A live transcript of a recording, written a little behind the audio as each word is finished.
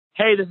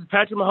Hey, this is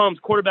Patrick Mahomes,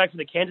 quarterback for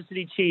the Kansas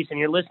City Chiefs, and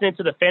you're listening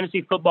to the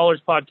Fantasy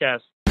Footballers Podcast.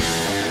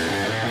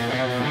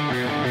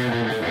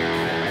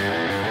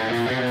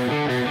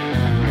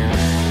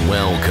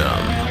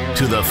 Welcome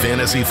to the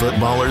Fantasy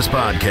Footballers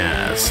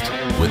Podcast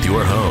with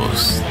your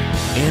hosts,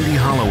 Andy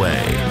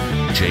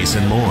Holloway,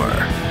 Jason Moore,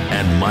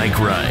 and Mike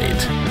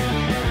Wright.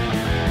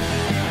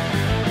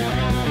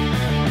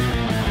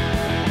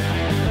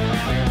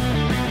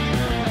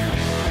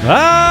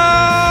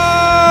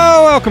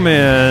 Welcome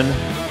in.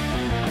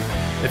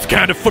 It's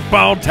kind of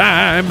football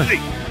time.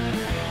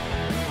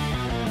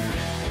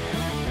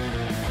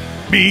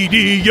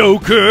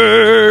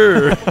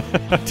 Mediocre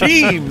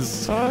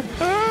teams.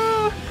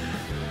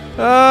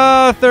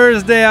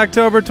 Thursday,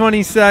 October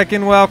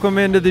 22nd. Welcome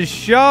into the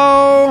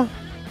show.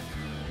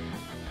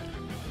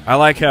 I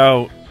like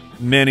how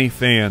many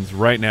fans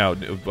right now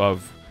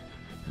of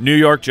New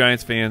York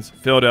Giants fans,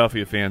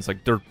 Philadelphia fans,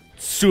 like they're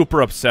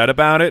super upset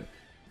about it.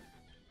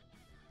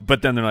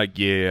 But then they're like,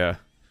 yeah,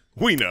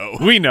 we know.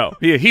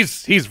 Yeah,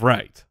 he's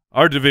right.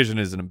 Our division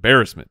is an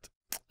embarrassment.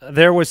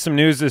 There was some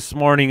news this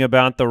morning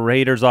about the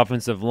Raiders'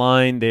 offensive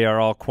line. They are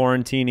all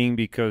quarantining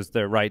because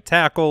their right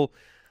tackle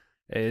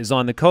is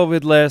on the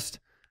COVID list.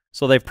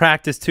 So they've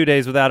practiced 2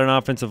 days without an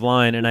offensive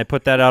line, and I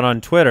put that out on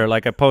Twitter.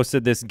 Like I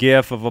posted this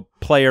GIF of a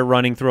player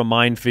running through a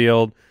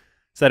minefield,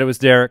 said it was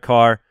Derek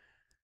Carr.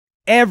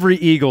 Every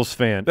Eagles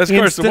fan. That's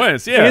Carson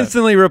Wentz, yeah.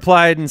 Instantly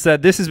replied and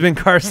said, this has been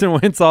Carson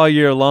Wentz all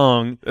year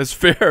long. That's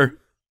fair.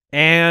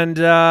 And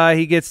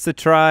he gets to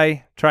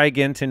try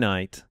again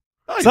tonight.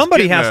 Oh,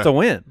 somebody has to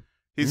win.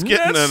 He's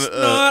getting That's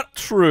not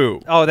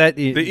true. Oh, the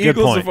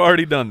Eagles have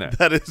already done that.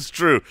 That is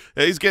true.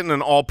 He's getting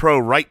an all-pro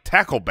right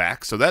tackle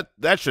back, so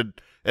that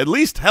should at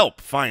least help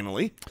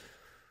finally.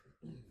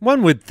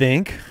 One would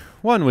think.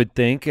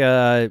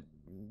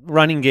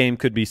 Running game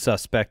could be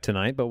suspect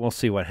tonight, but we'll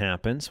see what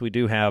happens. We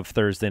do have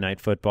Thursday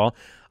night football.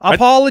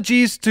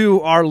 Apologies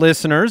to our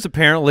listeners.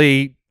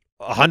 Apparently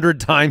 100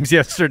 times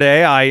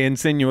yesterday I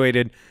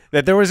insinuated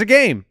that there was a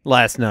game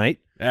last night.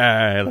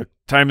 Look,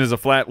 time is a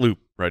flat loop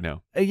right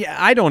now. Yeah,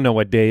 I don't know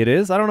what day it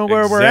is. I don't know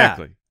where we're at.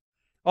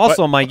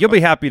 Also, Mike, you'll be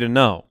happy to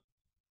know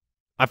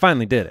I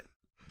finally did it.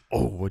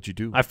 Oh, what'd you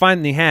do? I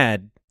finally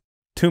had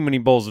too many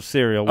bowls of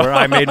cereal where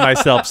I made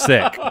myself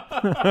sick.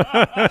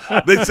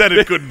 They said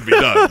it couldn't be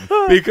done.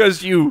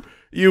 Because you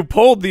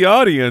polled the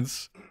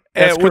audience.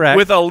 That's correct.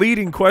 With a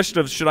leading question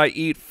of should I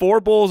eat 4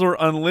 bowls or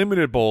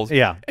unlimited bowls?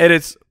 Yeah. And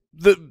it's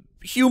the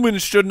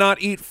humans should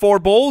not eat 4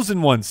 bowls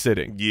in one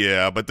sitting.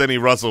 Yeah, but then he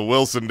Russell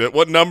Wilsoned it.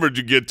 What number did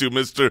you get to,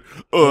 Mr.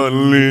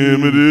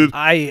 Unlimited?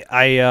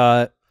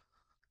 I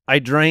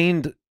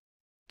drained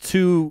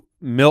 2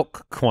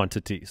 milk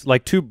quantities,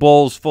 like 2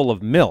 bowls full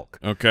of milk.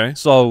 Okay.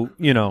 So,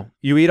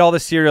 you eat all the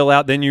cereal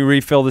out, then you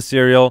refill the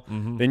cereal,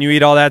 then you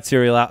eat all that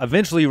cereal out.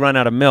 Eventually you run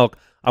out of milk.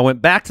 I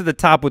went back to the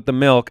top with the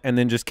milk and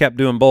then just kept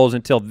doing bowls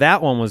until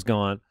that one was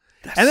gone.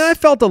 And then I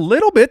felt a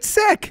little bit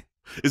sick.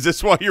 Is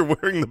this why you're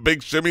wearing the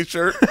big shimmy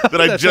shirt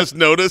that I just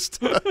noticed?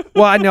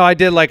 Well, I know I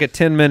did like a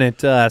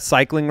 10-minute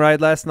cycling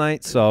ride last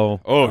night, so.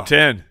 Oh,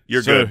 10.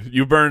 You're good.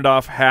 You burned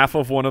off half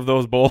of one of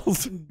those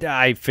bowls?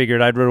 I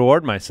figured I'd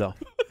reward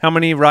myself. How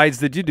many rides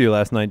did you do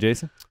last night,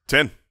 Jason?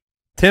 10.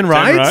 10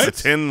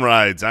 rides? 10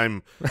 rides.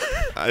 I'm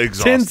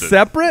exhausted. 10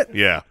 separate?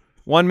 Yeah.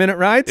 1-minute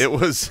rides?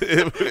 Yes,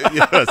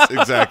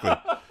 exactly.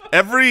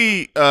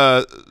 Every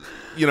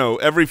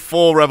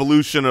full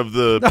revolution of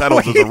the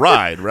pedals is a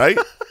ride, right?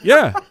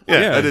 Yeah.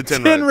 I did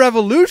 10 rides.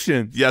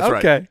 revolutions. Yeah, that's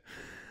right. Okay.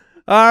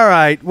 All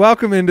right.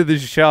 Welcome into the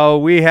show.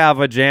 We have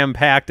a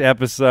jam-packed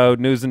episode,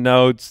 news and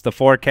notes, the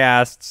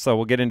forecasts, so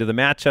we'll get into the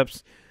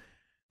matchups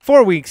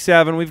for Week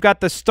 7. We've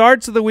got the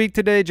starts of the week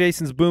today,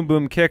 Jason's Boom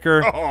Boom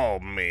Kicker. Oh,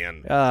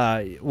 man.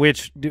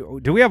 Which, do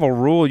we have a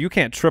rule? You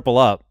can't triple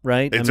up,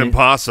 right? It's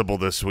impossible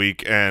this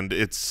week, and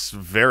it's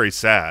very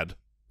sad.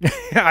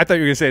 I thought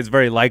you were going to say it's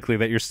very likely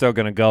that you're still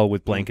going to go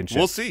with Blankenship.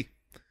 We'll see.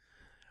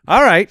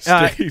 All right.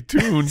 Stay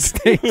tuned.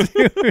 Stay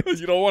tuned.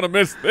 You don't want to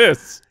miss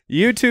this.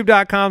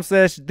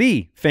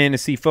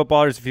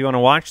 YouTube.com/TheFantasyFootballers. If you want to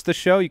watch the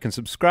show, you can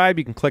subscribe.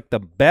 You can click the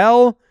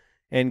bell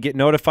and get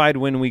notified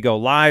when we go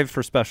live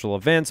for special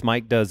events.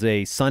 Mike does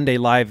a Sunday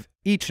live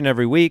each and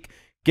every week,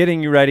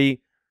 getting you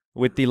ready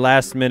with the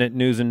last-minute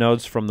news and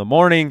notes from the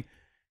morning.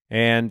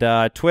 And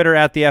Twitter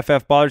at the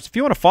FF Ballers. If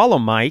you want to follow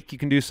Mike, you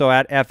can do so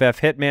at FF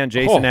Hitman,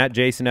 Jason at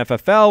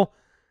JasonFFL,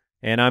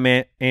 and I'm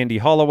at Andy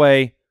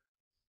Holloway.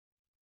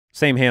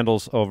 Same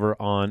handles over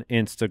on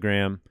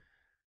Instagram.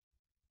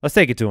 Let's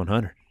take it to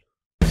 100.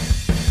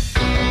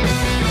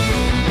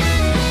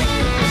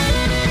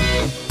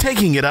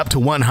 Taking it up to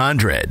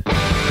 100.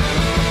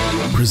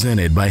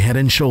 Presented by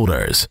Head &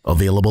 Shoulders.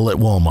 Available at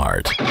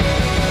Walmart.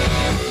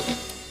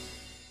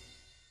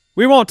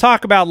 We won't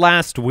talk about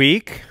last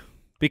week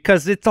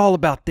because it's all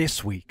about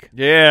this week.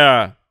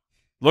 Yeah.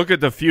 Look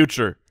at the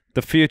future.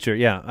 The future,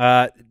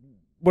 yeah.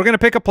 We're going to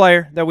pick a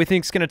player that we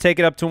think is going to take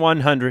it up to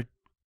 100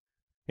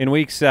 in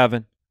Week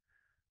 7.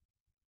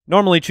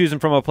 Normally choosing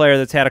from a player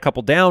that's had a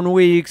couple down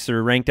weeks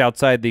or ranked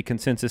outside the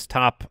consensus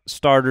top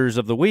starters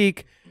of the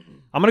week.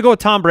 I'm going to go with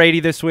Tom Brady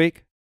this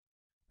week.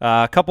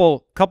 A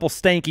couple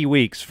stanky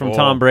weeks from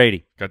Tom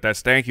Brady. Got that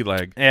stanky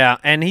leg. Yeah,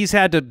 and he's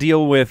had to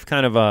deal with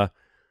kind of a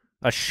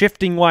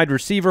shifting wide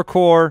receiver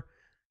core.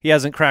 He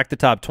hasn't cracked the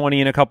top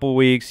 20 in a couple of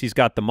weeks. He's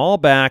got them all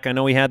back. I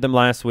know he had them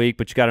last week,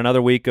 but you got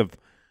another week of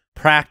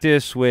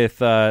practice with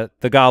the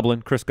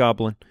Goblin, Chris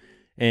Goblin,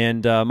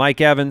 and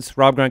Mike Evans.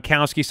 Rob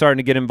Gronkowski starting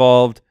to get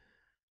involved.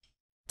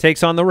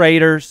 Takes on the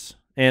Raiders,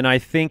 and I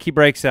think he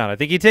breaks out. I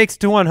think he takes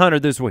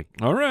 200 this week.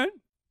 All right.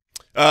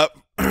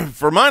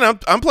 For mine,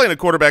 I'm playing a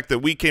quarterback that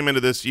we came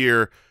into this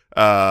year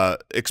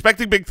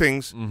expecting big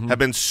things, have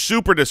been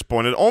super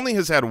disappointed, only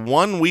has had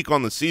 1 week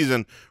on the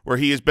season where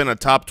he has been a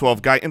top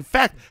 12 guy. In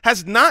fact,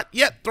 has not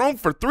yet thrown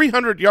for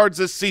 300 yards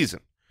this season.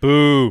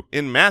 Boo.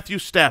 In Matthew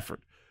Stafford.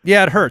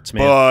 Yeah, it hurts,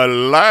 man. But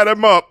light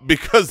him up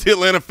because the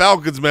Atlanta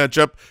Falcons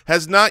matchup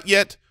has not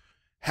yet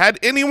had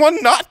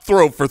anyone not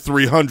throw for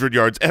 300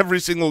 yards. Every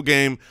single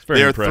game,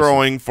 they're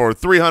throwing for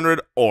 300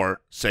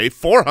 or, say,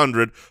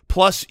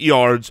 400-plus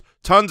yards,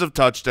 tons of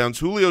touchdowns.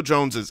 Julio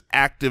Jones is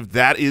active.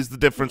 That is the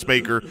difference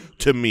maker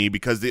to me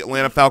because the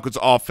Atlanta Falcons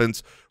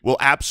offense will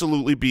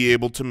absolutely be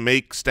able to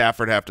make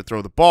Stafford have to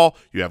throw the ball.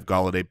 You have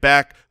Golladay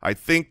back. I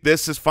think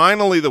this is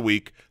finally the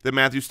week that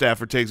Matthew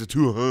Stafford takes a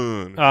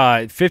 200.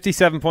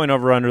 57-point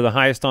over-under, the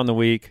highest on the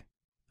week.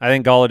 I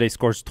think Golladay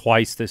scores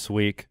twice this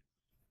week.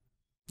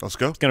 Let's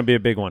go. It's going to be a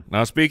big one.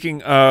 Now,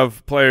 speaking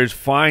of players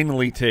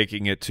finally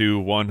taking it to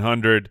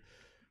 100,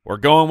 we're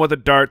going with a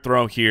dart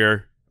throw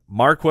here.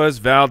 Marquez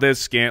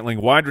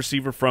Valdez-Scantling, wide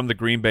receiver from the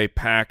Green Bay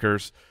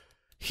Packers.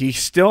 He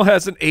still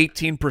has an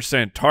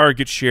 18%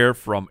 target share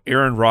from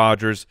Aaron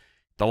Rodgers.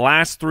 The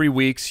last 3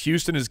 weeks,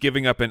 Houston is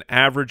giving up an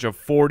average of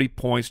 40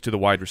 points to the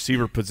wide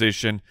receiver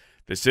position.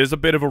 This is a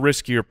bit of a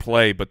riskier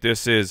play, but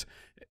this is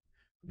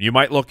 – you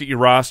might look at your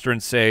roster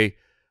and say,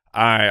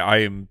 I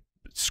am –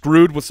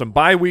 screwed with some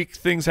bye week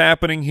things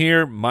happening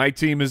here. My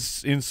team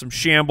is in some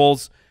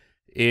shambles,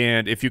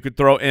 and if you could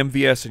throw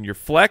MVS in your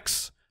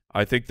flex,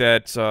 I think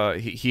that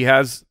he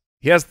has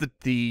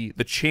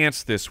the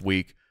chance this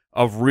week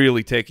of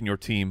really taking your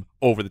team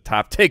over the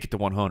top. Take it to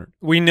 100.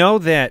 We know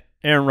that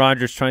Aaron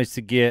Rodgers tries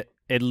to get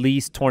at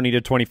least 20 to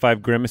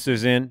 25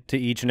 grimaces in to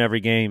each and every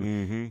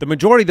game. The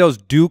majority of those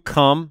do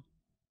come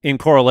in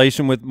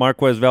correlation with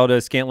Marquez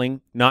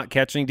Valdez-Scantling not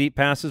catching deep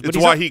passes. It's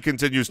why he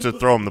continues to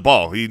throw him the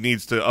ball. He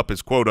needs to up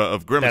his quota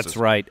of grimaces. That's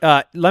right.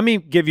 Let me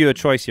give you a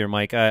choice here,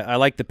 Mike. I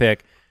like the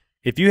pick.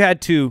 If you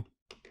had to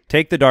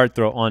take the dart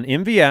throw on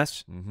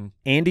MVS,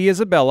 Andy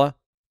Isabella,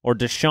 or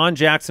Deshaun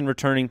Jackson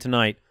returning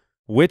tonight,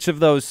 which of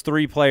those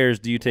three players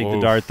do you take the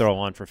dart throw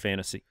on for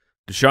fantasy?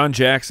 Deshaun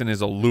Jackson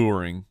is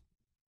alluring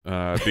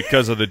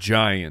because of the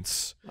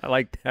Giants. I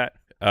like that.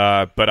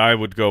 But I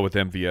would go with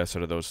MVS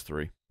out of those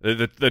three.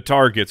 The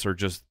targets are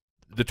just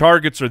 – the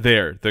targets are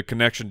there. The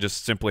connection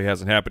just simply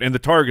hasn't happened. And the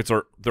targets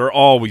they're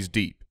always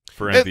deep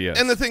for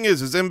MVS. And the thing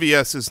is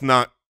MVS is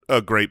not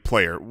a great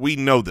player. We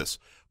know this.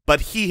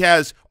 But he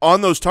has,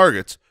 on those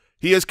targets,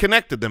 he has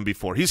connected them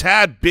before. He's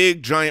had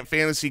big, giant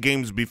fantasy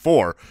games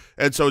before.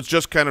 And so it's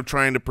just kind of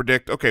trying to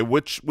predict, okay,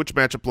 which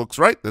matchup looks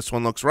right? This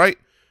one looks right.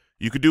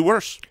 You could do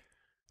worse.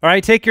 All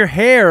right, take your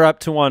hair up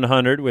to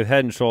 100 with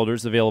Head &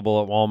 Shoulders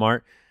available at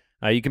Walmart.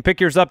 You can pick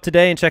yours up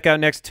today and check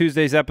out next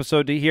Tuesday's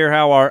episode to hear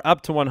how our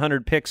up to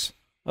 100 picks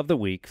of the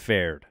week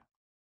fared.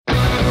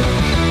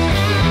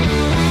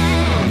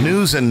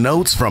 News and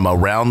notes from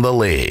around the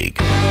league.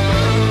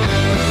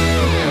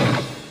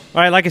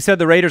 All right, like I said,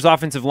 the Raiders'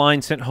 offensive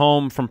line sent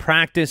home from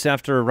practice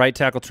after right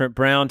tackle Trent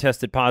Brown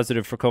tested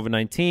positive for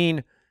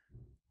COVID-19.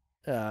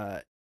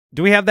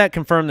 Do we have that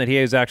confirmed that he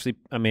is actually?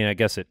 I mean, I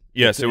guess it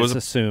was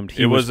assumed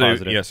he was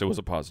positive. Yes, it was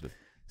a positive.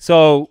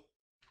 So.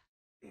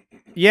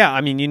 Yeah,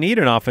 I mean, you need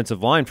an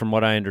offensive line from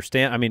what I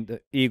understand. I mean, the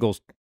Eagles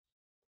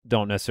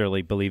don't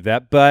necessarily believe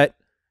that, but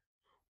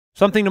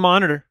something to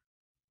monitor.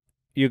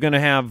 You're going to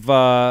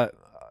have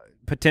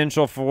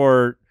potential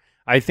for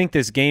 – I think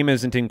this game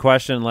isn't in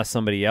question unless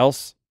somebody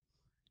else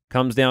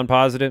comes down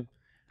positive,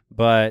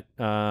 but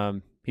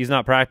he's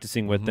not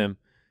practicing with them.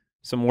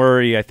 Some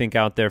worry, I think,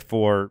 out there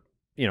for,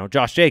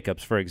 Josh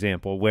Jacobs, for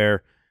example,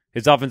 where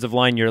his offensive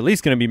line, you're at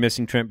least going to be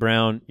missing Trent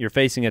Brown. You're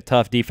facing a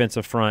tough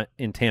defensive front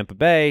in Tampa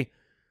Bay.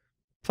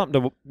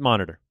 Something to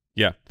monitor.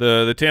 Yeah,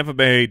 the Tampa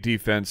Bay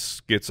defense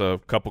gets a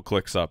couple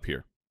clicks up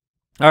here.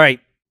 All right.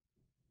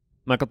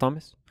 Michael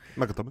Thomas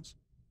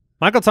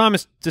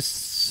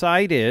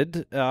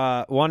decided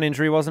one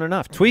injury wasn't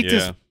enough. Tweaked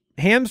his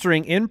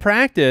hamstring in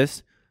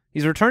practice.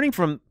 He's returning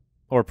from,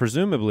 or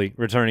presumably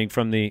returning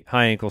from, the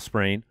high ankle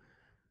sprain.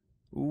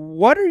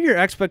 What are your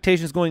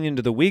expectations going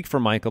into the week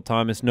for Michael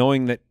Thomas,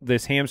 knowing that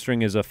this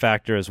hamstring is a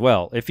factor as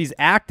well? If he's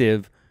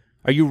active,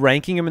 are you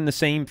ranking him in the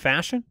same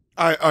fashion?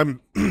 I'm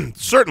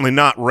certainly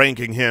not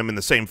ranking him in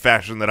the same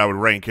fashion that I would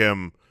rank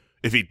him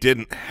if he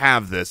didn't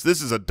have this.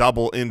 This is a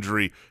double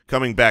injury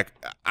coming back.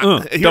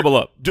 Double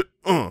up.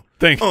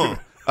 Thank you.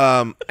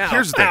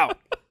 Here's the thing.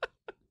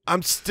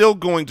 I'm still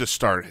going to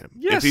start him.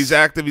 Yes. If he's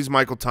active, he's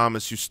Michael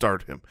Thomas, you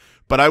start him.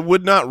 But I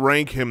would not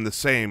rank him the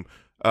same.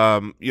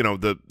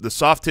 The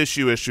soft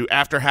tissue issue,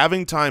 after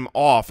having time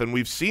off, and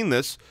we've seen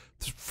this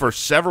for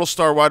several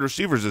star wide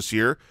receivers this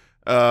year,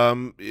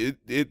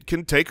 it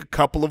can take a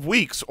couple of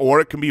weeks, or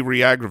it can be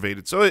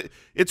re-aggravated. So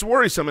it's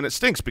worrisome, and it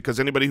stinks because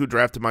anybody who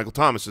drafted Michael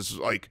Thomas is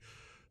like,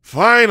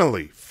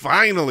 finally,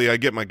 I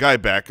get my guy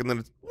back, and then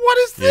it's, what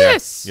is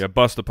this? Yeah,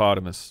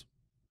 bustopotamus.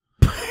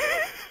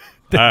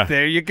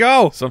 There you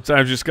go.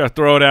 Sometimes you just got to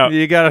throw it out.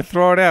 You got to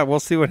throw it out. We'll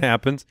see what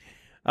happens.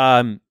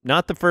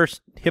 Not the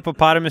first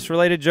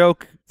hippopotamus-related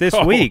joke this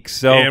week,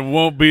 so and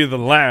won't be the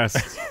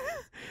last.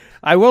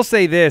 I will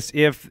say this: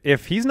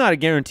 if he's not a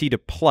guarantee to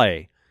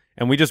play,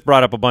 and we just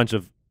brought up a bunch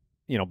of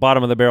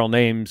bottom of the barrel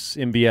names,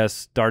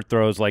 MBS dart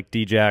throws like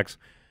Djax,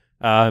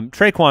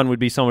 Traquan would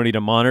be somebody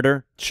to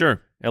monitor.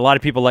 Sure. A lot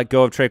of people let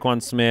go of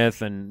Traquan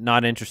Smith and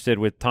not interested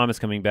with Thomas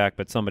coming back,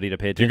 but somebody to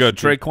pay attention to. You go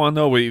Traquan,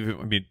 though,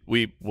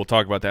 we'll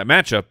talk about that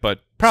matchup,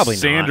 but probably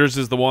Sanders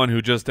not. Is the one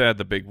who just had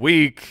the big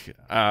week.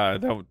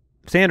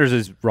 Sanders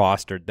is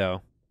rostered,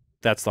 though.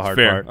 That's the hard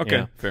fair. part. Okay,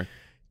 yeah. fair.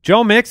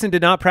 Joe Mixon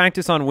did not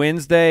practice on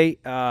Wednesday.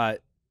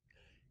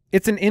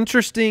 It's an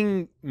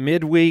interesting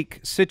midweek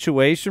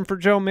situation for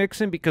Joe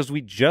Mixon because we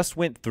just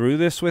went through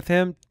this with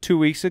him 2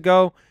 weeks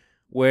ago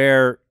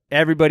where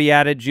everybody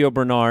added Gio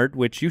Bernard,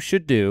 which you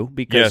should do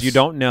because you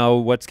don't know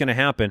what's going to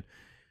happen.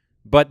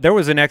 But there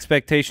was an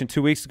expectation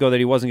 2 weeks ago that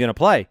he wasn't going to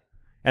play.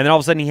 And then all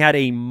of a sudden he had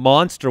a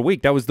monster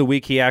week. That was the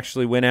week he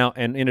actually went out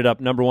and ended up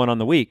 #1 on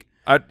the week.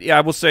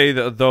 I will say,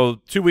 though,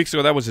 2 weeks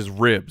ago, that was his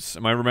ribs.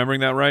 Am I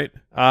remembering that right?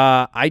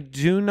 I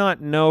do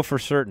not know for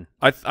certain.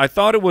 I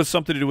thought it was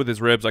something to do with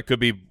his ribs. I could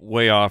be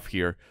way off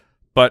here.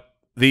 But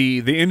the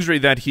injury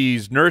that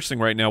he's nursing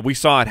right now, we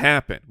saw it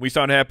happen. We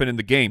saw it happen in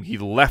the game. He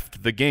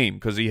left the game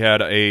because he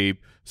had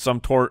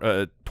some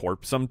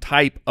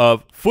type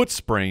of foot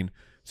sprain.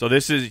 So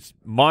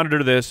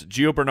monitor this.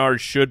 Gio Bernard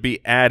should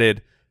be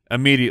added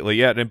immediately.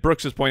 Yeah, and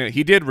Brooks is pointing out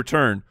he did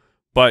return,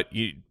 but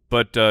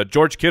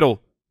George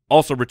Kittle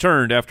also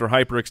returned after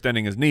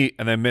hyperextending his knee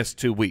and then missed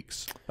 2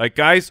 weeks. Like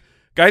guys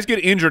get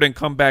injured and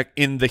come back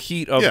in the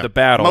heat of the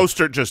battle.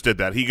 Mostert just did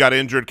that. He got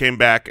injured, came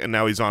back, and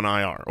now he's on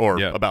IR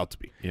or about to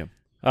be.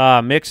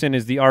 Yeah. Mixon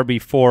is the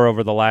RB4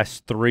 over the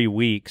last 3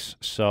 weeks,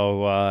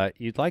 so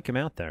you'd like him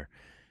out there.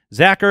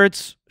 Zach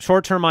Ertz,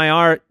 short-term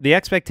IR. The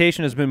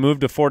expectation has been moved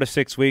to 4 to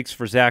 6 weeks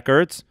for Zach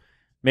Ertz,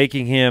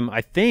 making him,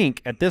 I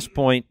think, at this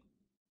point,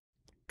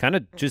 kind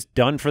of just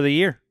done for the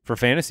year for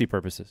fantasy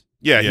purposes.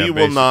 Yeah, he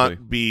will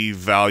not be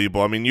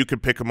valuable. I mean, you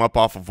could pick him up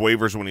off of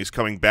waivers when he's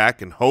coming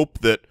back and hope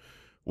that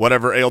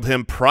whatever ailed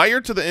him prior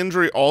to the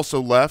injury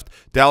also left.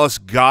 Dallas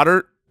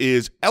Goedert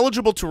is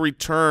eligible to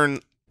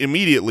return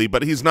immediately,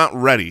 but he's not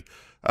ready.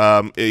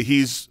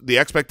 The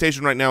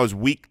expectation right now is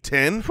week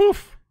 10,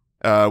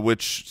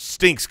 which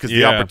stinks because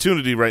the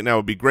opportunity right now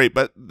would be great.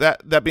 But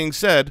that being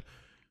said,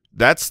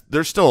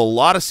 there's still a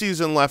lot of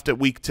season left at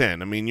week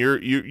 10. I mean,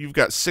 you've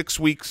got 6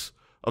 weeks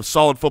of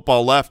solid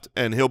football left,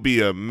 and he'll be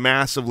a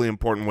massively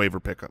important waiver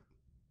pickup.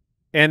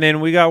 And then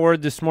we got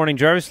word this morning,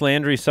 Jarvis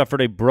Landry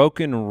suffered a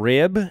broken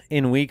rib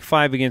in Week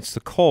 5 against the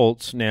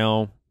Colts.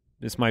 Now,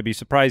 this might be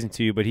surprising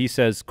to you, but he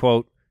says,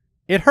 quote,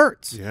 "It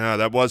hurts." Yeah,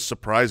 that was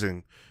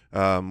surprising.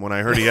 When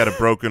I heard he had a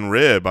broken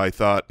rib, I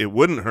thought it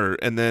wouldn't hurt.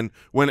 And then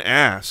when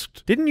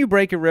asked— Didn't you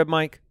break a rib,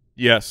 Mike?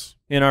 Yes.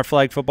 In our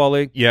flag football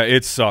league? Yeah,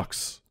 it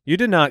sucks. You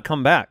did not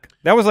come back.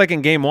 That was like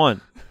in game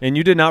 1, and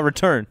you did not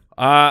return.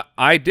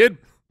 I did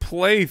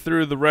play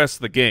through the rest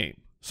of the game.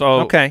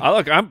 So okay.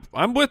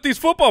 I'm with these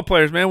football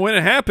players, man. When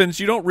it happens,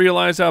 you don't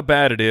realize how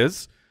bad it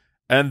is,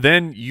 and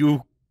then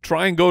you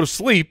try and go to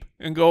sleep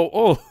and go,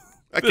 "Oh,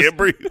 I can't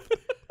breathe."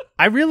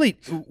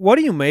 What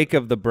do you make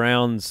of the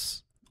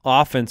Browns'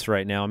 offense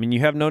right now? I mean,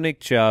 you have no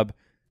Nick Chubb.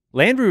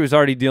 Landry was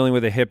already dealing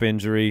with a hip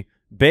injury.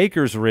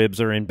 Baker's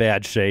ribs are in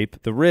bad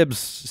shape. The ribs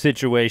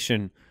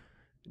situation,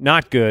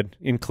 not good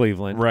in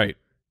Cleveland. Right.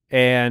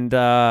 And,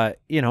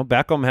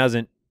 Beckham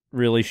hasn't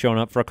really shown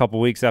up for a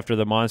couple weeks after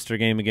the monster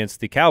game against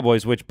the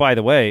Cowboys, which, by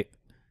the way,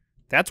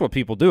 that's what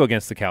people do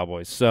against the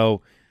Cowboys.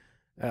 So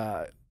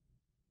are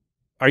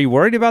you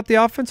worried about the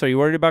offense? Are you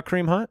worried about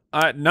Kareem Hunt?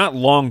 Not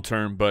long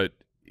term, but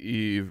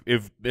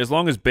if as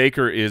long as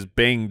Baker is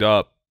banged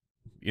up,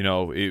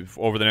 if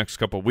over the next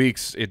couple of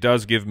weeks, it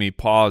does give me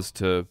pause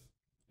to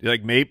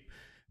like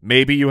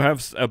maybe you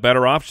have a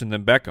better option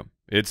than Beckham.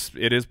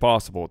 It is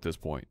possible at this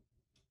point.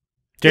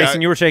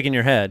 Jason, you were shaking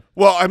your head.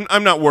 Well,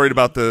 I'm not worried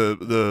about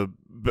the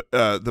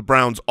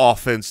Browns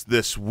offense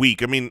this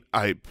week. I mean,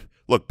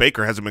 look,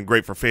 Baker hasn't been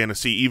great for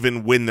fantasy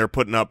even when they're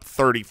putting up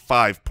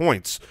 35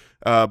 points.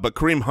 But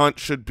Kareem Hunt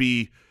should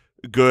be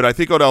good. I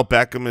think Odell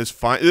Beckham is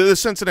fine. The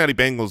Cincinnati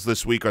Bengals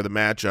this week are the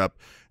matchup.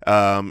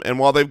 And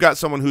while they've got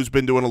someone who's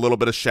been doing a little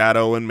bit of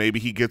shadow and maybe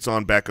he gets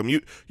on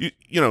Beckham,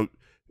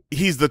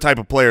 he's the type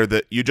of player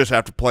that you just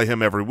have to play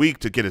him every week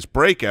to get his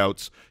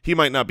breakouts. He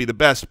might not be the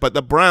best, but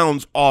the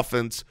Browns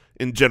offense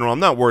in general, I'm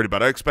not worried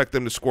about. I expect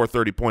them to score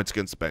 30 points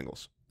against the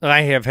Bengals.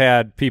 I have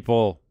had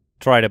people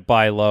try to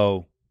buy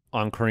low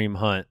on Kareem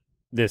Hunt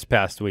this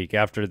past week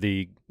after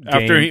the game.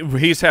 After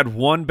he's had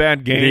one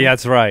bad game. Yeah,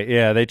 that's right.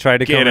 Yeah, they tried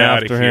to come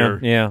after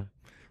him. Yeah.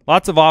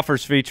 Lots of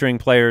offers featuring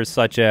players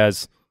such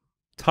as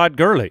Todd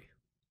Gurley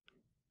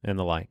and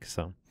the like.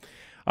 So,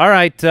 All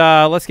right,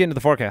 let's get into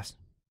the forecast.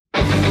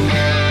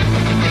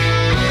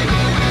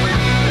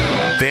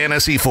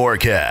 Fantasy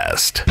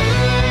Forecast.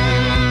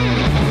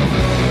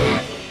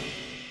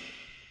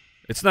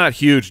 It's not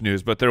huge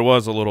news, but there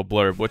was a little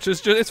blurb, which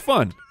is just, it's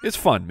fun. It's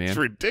fun, man. It's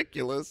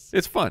ridiculous.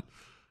 It's fun.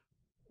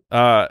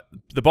 The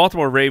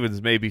Baltimore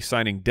Ravens may be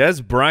signing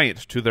Dez Bryant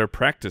to their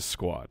practice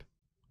squad.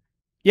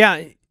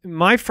 Yeah,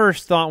 my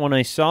first thought when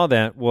I saw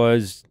that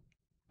was,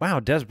 wow,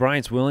 Dez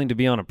Bryant's willing to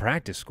be on a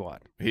practice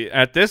squad.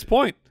 At this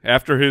point,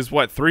 after his,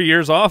 3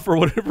 years off or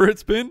whatever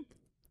it's been?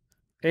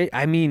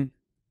 I mean,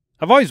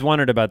 I've always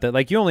wondered about that.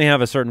 Like, you only have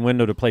a certain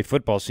window to play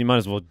football, so you might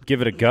as well give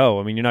it a go.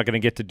 I mean, you're not going to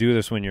get to do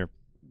this when you're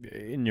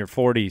in your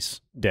 40s,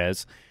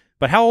 Dez.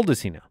 But how old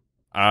is he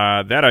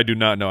now? That I do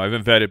not know. I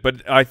haven't vetted.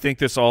 But I think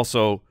this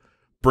also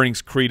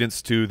brings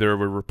credence to there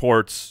were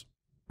reports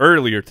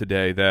earlier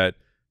today that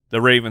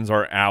the Ravens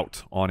are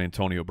out on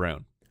Antonio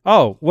Brown.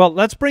 Oh, well,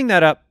 let's bring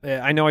that up.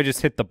 I know I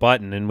just hit the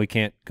button and we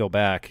can't go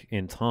back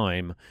in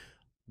time,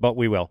 but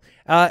we will.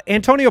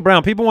 Antonio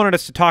Brown, people wanted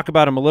us to talk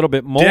about him a little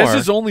bit more. Dez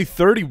is only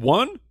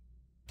 31?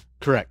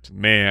 Correct.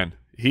 Man,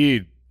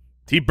 he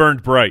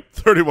burned bright.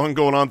 31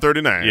 going on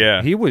 39.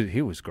 Yeah. He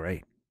was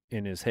great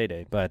in his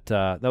heyday, but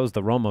that was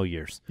the Romo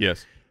years.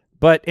 Yes.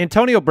 But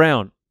Antonio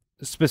Brown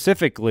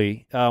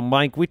specifically,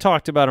 Mike, we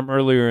talked about him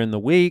earlier in the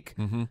week.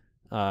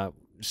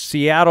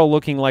 Seattle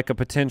looking like a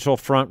potential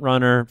front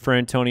runner for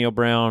Antonio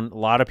Brown. A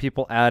lot of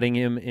people adding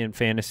him in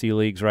fantasy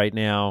leagues right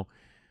now.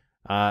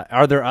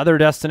 Are there other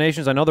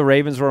destinations? I know the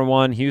Ravens were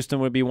one.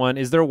 Houston would be one.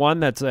 Is there one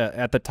that's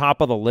at the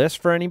top of the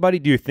list for anybody?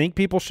 Do you think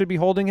people should be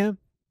holding him?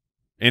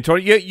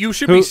 Antonio, yeah, you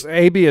should be.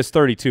 AB is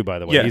 32, by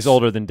the way. Yes. He's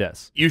older than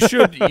Dez. You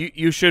should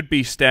you should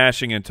be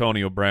stashing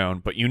Antonio Brown,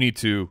 but you need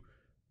to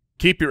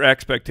keep your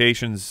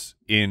expectations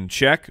in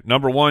check.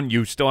 Number one,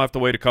 you still have to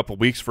wait a couple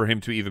weeks for him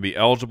to even be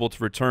eligible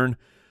to return.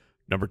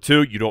 Number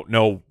two, you don't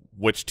know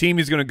which team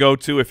he's going to go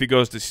to. If he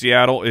goes to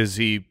Seattle, is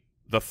he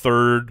the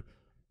third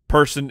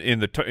person in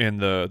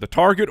the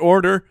target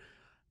order?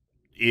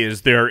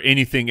 Is there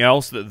anything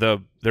else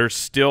that there's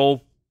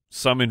still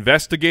some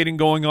investigating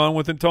going on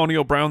with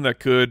Antonio Brown that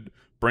could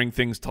bring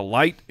things to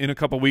light in a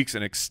couple weeks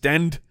and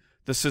extend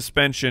the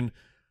suspension?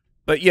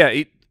 But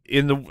yeah,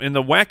 in the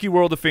wacky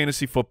world of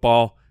fantasy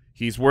football,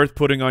 he's worth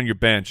putting on your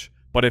bench.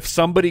 But if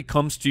somebody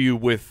comes to you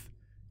with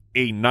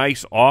a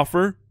nice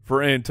offer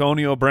for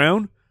Antonio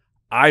Brown,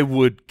 I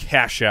would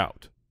cash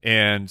out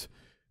and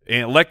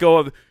let go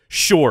of.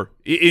 Sure,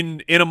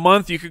 in a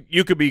month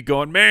you could be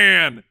going,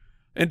 man,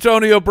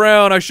 Antonio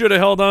Brown, I should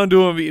have held on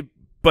to him.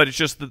 But it's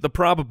just that the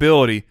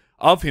probability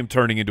of him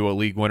turning into a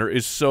league winner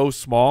is so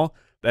small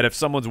that if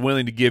someone's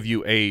willing to give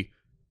you a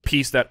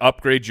piece that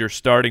upgrades your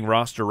starting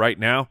roster right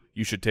now,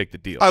 you should take the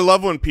deal. I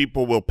love when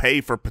people will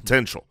pay for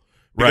potential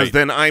because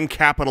then I'm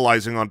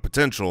capitalizing on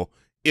potential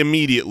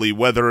immediately,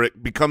 whether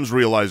it becomes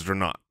realized or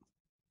not.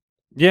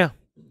 Yeah,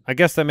 I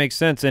guess that makes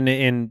sense.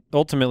 And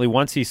ultimately,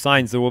 once he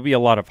signs, there will be a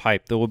lot of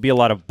hype. There will be a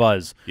lot of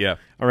buzz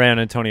around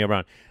Antonio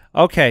Brown.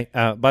 Okay,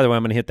 by the way,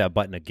 I'm going to hit that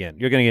button again.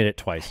 You're going to get it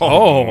twice.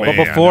 Oh, but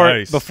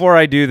man, before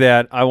I do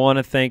that, I want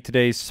to thank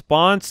today's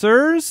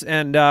sponsors,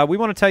 and we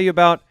want to tell you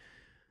about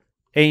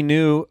a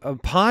new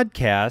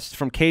podcast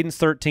from Cadence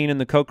 13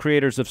 and the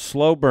co-creators of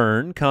Slow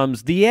Burn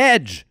comes The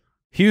Edge,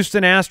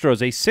 Houston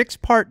Astros, a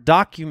 6-part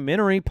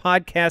documentary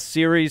podcast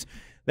series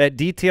that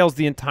details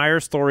the entire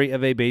story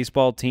of a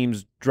baseball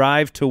team's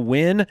drive to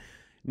win,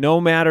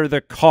 no matter the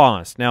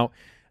cost. Now,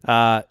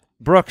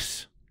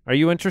 Brooks, are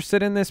you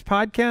interested in this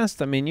podcast?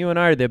 I mean, you and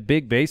I are the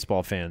big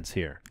baseball fans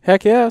here.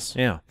 Heck yes.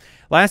 Yeah.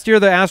 Last year,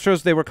 the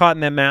Astros, they were caught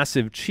in that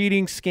massive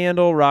cheating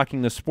scandal,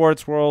 rocking the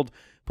sports world,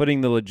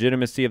 putting the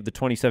legitimacy of the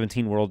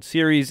 2017 World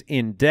Series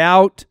in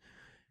doubt.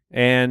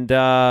 And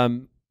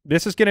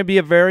this is going to be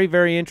a very,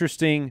 very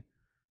interesting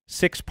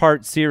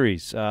 6-part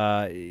series.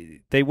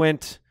 They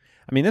went –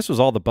 I mean, this was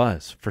all the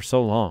buzz for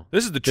so long.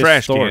 This is the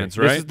trash cans,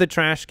 right? This is the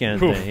trash can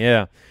thing,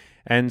 yeah.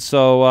 And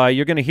so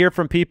you're going to hear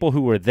from people who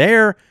were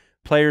there,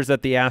 players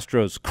that the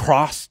Astros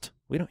crossed.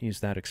 We don't use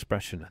that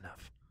expression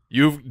enough.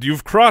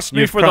 You've crossed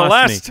me for the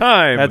last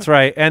time. That's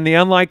right. And the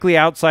unlikely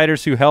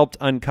outsiders who helped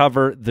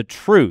uncover the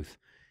truth.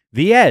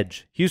 The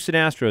Edge, Houston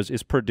Astros,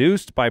 is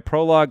produced by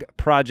Prologue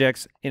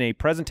Projects in a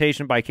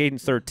presentation by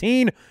Cadence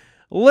 13.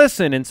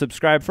 Listen and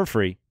subscribe for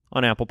free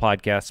on Apple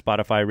Podcasts,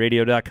 Spotify,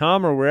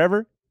 Radio.com, or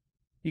wherever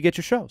you get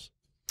your shows.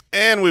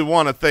 And we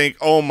want to thank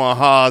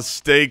Omaha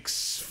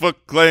Steaks.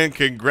 Foot Clan,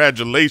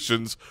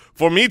 congratulations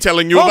for me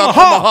telling you about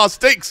Omaha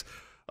Steaks.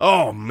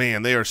 Oh,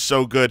 man, they are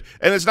so good.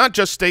 And it's not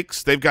just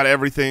steaks. They've got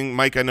everything.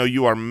 Mike, I know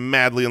you are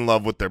madly in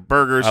love with their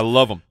burgers. I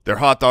love them. Their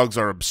hot dogs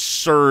are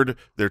absurd.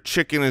 Their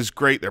chicken is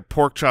great. Their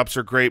pork chops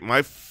are great.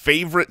 My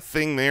favorite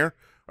thing there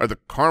are the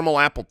caramel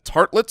apple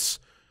tartlets.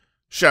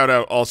 Shout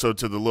out also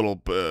to the little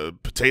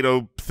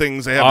potato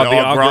things they have.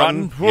 The au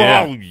gratin.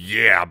 Yeah. Oh,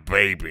 yeah,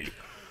 baby.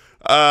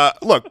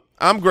 Look,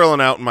 I'm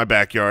grilling out in my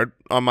backyard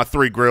on my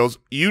 3 grills.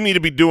 You need to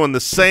be doing the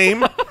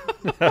same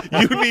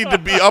You need to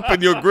be up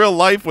in your grill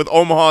life with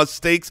Omaha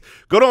Steaks.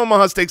 Go to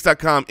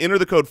omahasteaks.com, enter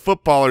the code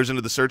footballers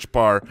into the search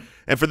bar,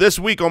 and for this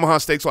week, Omaha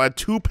Steaks will add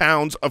 2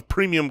 pounds of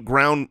premium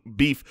ground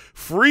beef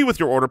free with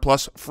your order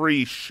plus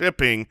free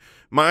shipping.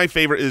 My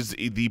favorite is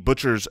the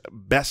Butcher's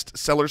Best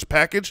Sellers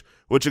package,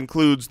 which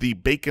includes the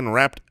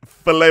bacon-wrapped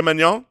filet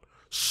mignon,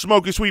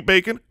 smoky sweet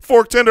bacon,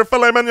 fork tender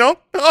filet mignon.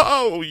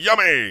 Oh,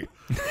 yummy.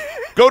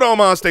 Go to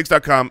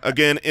omahasteaks.com.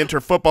 Again,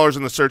 enter footballers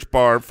in the search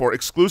bar for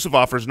exclusive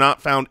offers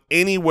not found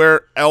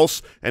anywhere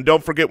else. And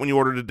don't forget, when you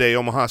order today,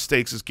 Omaha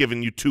Steaks is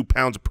giving you 2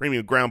 pounds of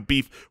premium ground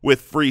beef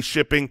with free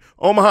shipping.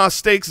 Omaha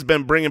Steaks has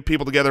been bringing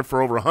people together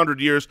for over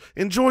 100 years.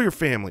 Enjoy your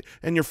family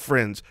and your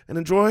friends and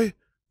enjoy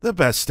the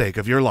best steak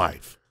of your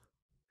life.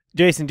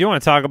 Jason, do you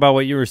want to talk about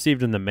what you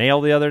received in the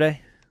mail the other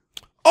day?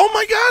 Oh,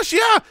 my gosh,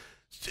 yeah.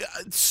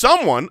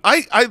 Someone,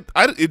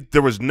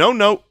 there was no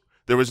note.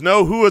 There was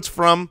no who it's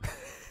from.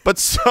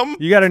 But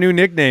you got a new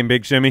nickname,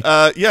 Big Shimmy.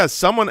 Yeah,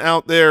 someone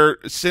out there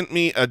sent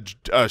me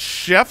a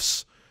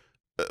chef's.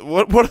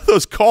 What are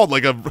those called?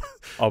 Like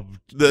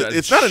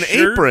it's not an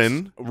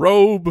apron, a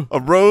robe,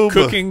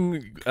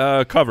 cooking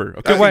cover.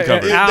 Okay, wait,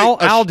 cover.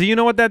 Al, do you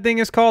know what that thing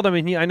is called? I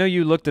mean, I know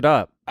you looked it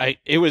up. I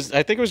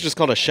think it was just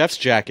called a chef's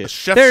jacket.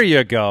 There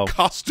you go.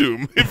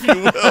 Costume, if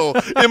you will,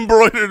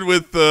 embroidered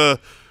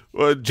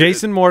with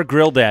Jason Moore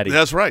Grill Daddy.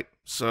 That's right.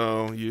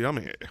 So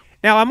yummy.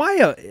 Now, am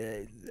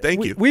I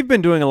Thank you. We've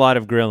been doing a lot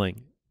of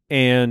grilling,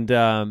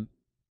 and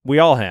we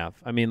all have.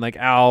 I mean, like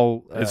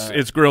Al.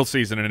 It's grill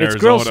season in Arizona.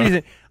 It's grill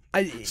season.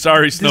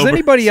 Sorry, Does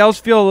anybody else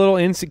feel a little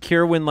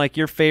insecure when like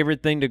your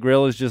favorite thing to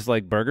grill is just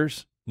like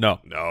burgers? No.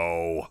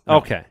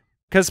 Okay.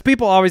 Because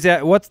people always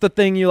ask, what's the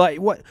thing you like?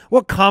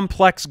 What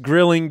complex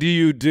grilling do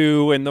you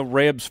do? And the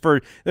ribs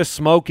for the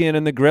smoking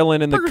and the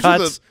grilling and burgers the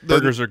cuts.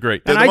 Burgers are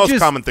great. They're the most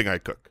common thing I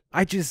cook.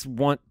 I just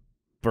want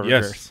burgers.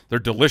 Yes, they're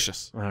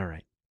delicious. All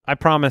right. I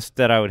promised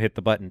that I would hit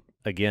the button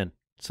again,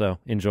 so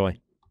enjoy.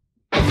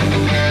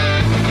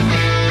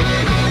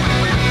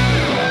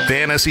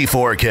 Fantasy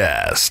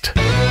Forecast.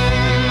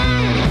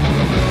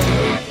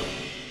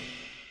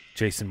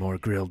 Jason Moore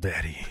Grill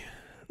Daddy.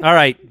 All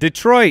right,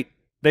 Detroit.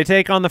 They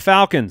take on the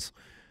Falcons.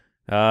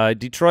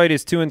 Detroit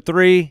is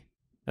 2-3.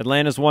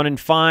 Atlanta's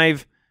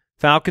 1-5.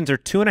 Falcons are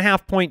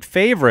 2.5-point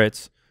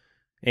favorites,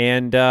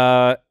 and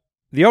the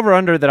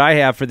over/under that I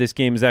have for this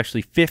game is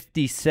actually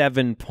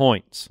 57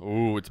 points.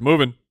 Ooh, it's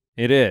moving.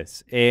 It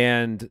is,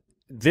 and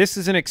this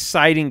is an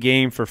exciting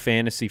game for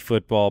fantasy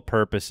football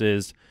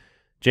purposes.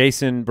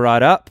 Jason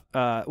brought up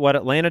what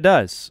Atlanta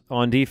does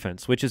on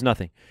defense, which is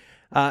nothing.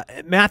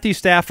 Matthew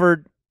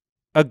Stafford,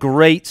 a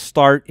great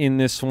start in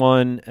this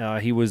one.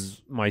 He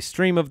was my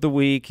stream of the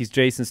week.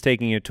 Jason's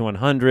taking it to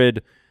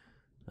 100.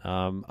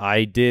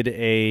 I did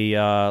a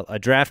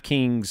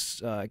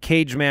DraftKings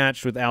cage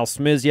match with Al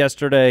Smith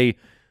yesterday,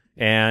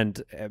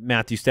 and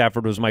Matthew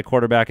Stafford was my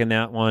quarterback in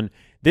that one.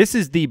 This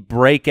is the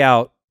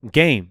breakout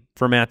game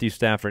for Matthew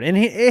Stafford, and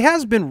it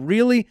has been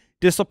really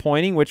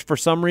disappointing, which for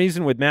some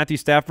reason with Matthew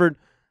Stafford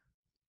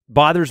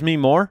bothers me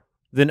more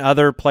than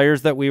other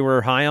players that we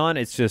were high on.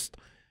 It's just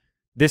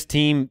this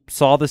team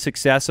saw the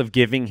success of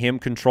giving him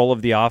control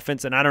of the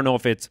offense, and I don't know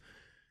if it's,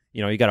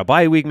 you got a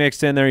bye week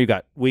mixed in there, you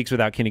got weeks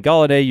without Kenny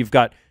Golladay, you've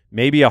got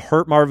maybe a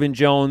hurt Marvin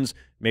Jones,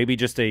 maybe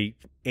just a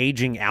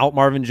aging out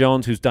Marvin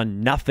Jones who's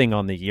done nothing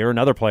on the year,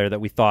 another player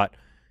that we thought,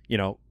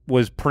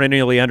 was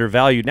perennially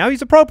undervalued. Now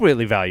he's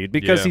appropriately valued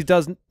because he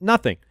does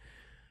nothing.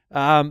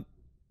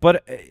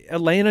 But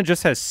Atlanta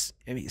just has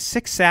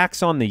 6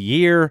 sacks on the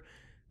year.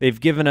 They've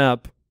given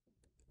up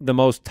the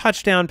most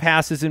touchdown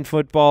passes in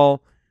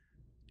football.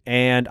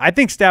 And I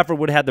think Stafford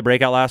would have had the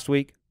breakout last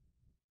week,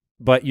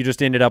 but you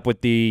just ended up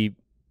with the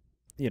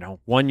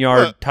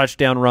 1-yard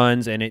touchdown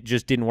runs, and it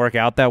just didn't work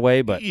out that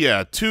way. But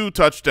yeah, 2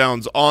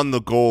 touchdowns on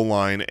the goal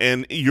line,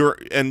 and you're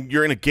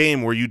in a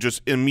game where you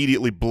just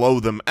immediately blow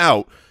them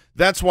out.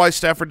 That's why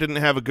Stafford didn't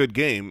have a good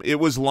game. It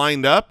was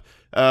lined up,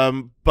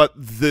 but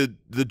the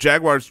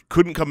Jaguars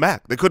couldn't come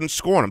back. They couldn't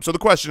score on him. So the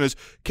question is,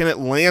 can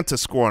Atlanta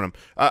score on him?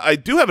 I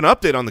do have an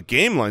update on the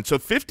game line. So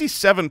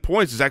 57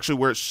 points is actually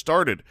where it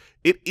started.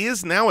 It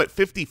is now at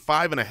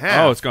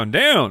 55.5. Oh, it's gone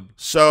down.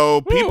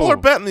 So people are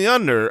betting the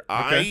under. Okay.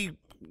 I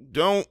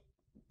don't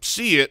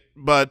see it,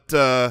 but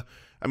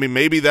I mean,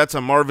 maybe that's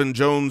a Marvin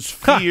Jones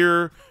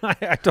fear.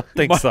 I don't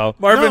think so.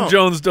 Marvin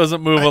Jones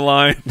doesn't move a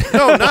line.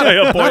 No, not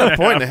a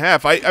point and a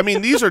half. I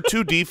mean, these are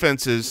two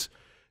defenses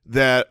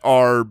that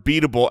are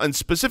beatable, and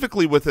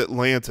specifically with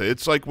Atlanta.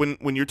 It's like when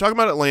you're talking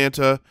about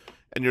Atlanta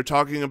and you're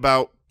talking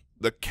about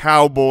the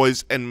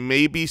Cowboys and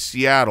maybe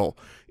Seattle,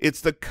 it's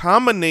the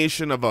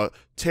combination of a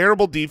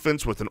terrible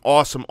defense with an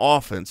awesome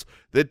offense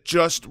that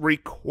just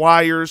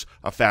requires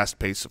a fast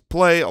pace of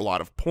play, a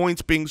lot of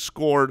points being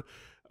scored.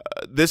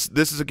 This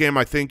is a game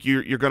I think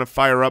you're going to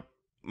fire up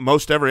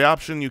most every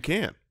option you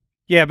can.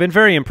 Yeah, I've been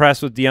very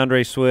impressed with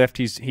DeAndre Swift.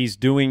 He's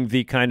doing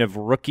the kind of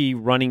rookie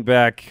running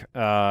back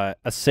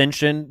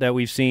ascension that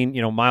we've seen.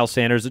 Miles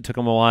Sanders, it took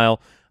him a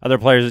while. Other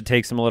players, it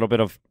takes them a little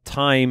bit of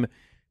time.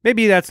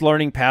 Maybe that's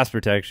learning pass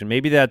protection.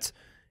 Maybe that's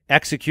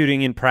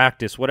executing in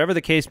practice. Whatever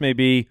the case may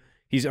be,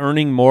 He's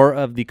earning more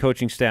of the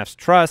coaching staff's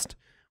trust.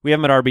 We have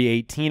him at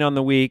RB18 on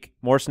the week,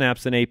 more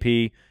snaps than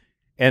AP.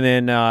 And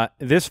then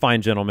this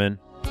fine gentleman,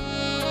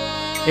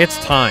 it's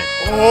time.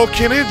 Oh,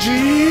 Kenny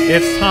G.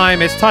 It's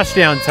time. It's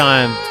touchdown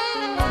time.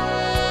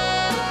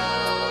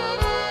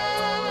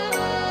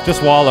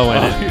 Just wallow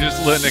in it. You're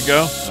just letting it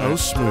go? So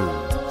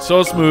smooth.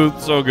 So smooth,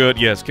 so good.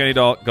 Yes, Kenny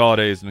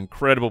Galladay is an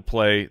incredible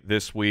play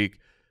this week.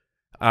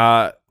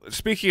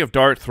 Speaking of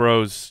dart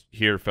throws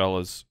here,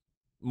 fellas,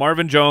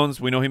 Marvin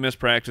Jones, we know he missed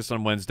practice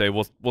on Wednesday.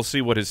 We'll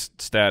see what his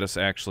status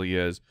actually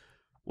is.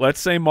 Let's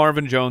say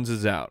Marvin Jones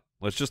is out.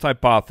 Let's just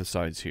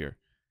hypothesize here.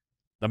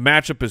 The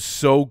matchup is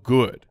so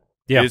good.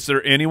 Yeah. Is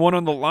there anyone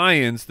on the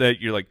Lions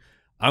that you're like,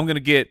 I'm going to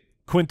get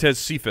Quintez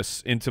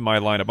Cephas into my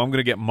lineup. I'm going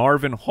to get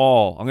Marvin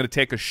Hall. I'm going to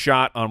take a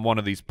shot on one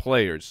of these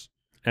players.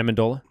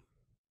 Amendola?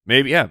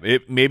 Maybe, yeah.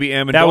 Maybe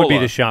Amendola. That would be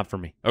the shot for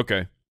me.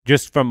 Okay.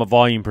 Just from a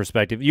volume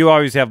perspective. You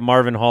always have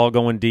Marvin Hall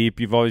going deep.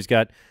 You've always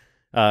got,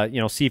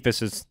 Cephas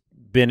has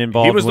been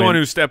involved. He was the one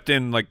who stepped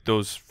in like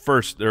those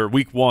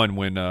week one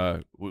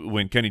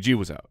when Kenny G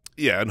was out.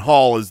 Yeah, and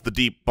Hall is the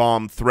deep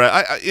bomb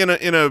threat. In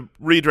a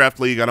redraft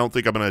league, I don't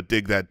think I'm going to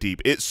dig that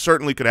deep. It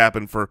certainly could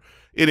happen for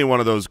any one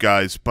of those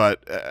guys,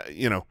 but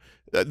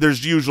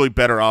there's usually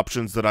better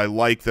options that I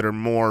like that are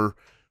more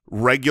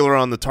regular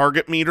on the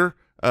target meter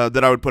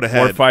that I would put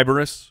ahead. More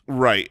fibrous,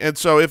 right? And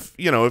so if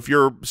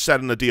you're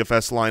setting a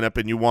DFS lineup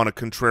and you want a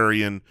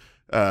contrarian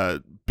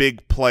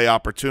big play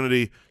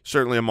opportunity,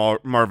 certainly a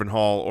Marvin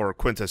Hall or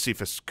Quintez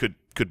Cephas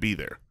could be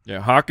there.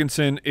 Yeah,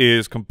 Hawkinson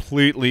is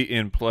completely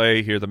in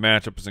play here. The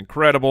matchup is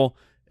incredible,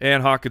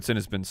 and Hawkinson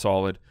has been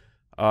solid.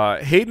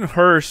 Hayden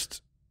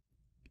Hurst,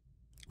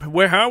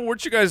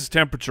 what's your guys'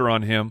 temperature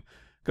on him?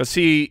 Because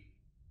he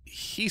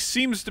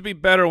seems to be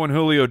better when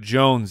Julio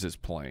Jones is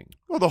playing.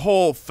 Well, the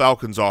whole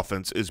Falcons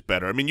offense is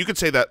better. I mean, you could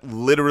say that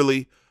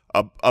literally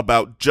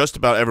about just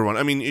about everyone.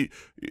 I mean,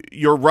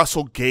 your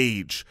Russell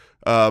Gage.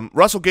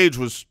 Russell Gage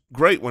was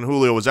great when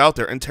Julio was out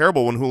there and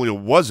terrible when Julio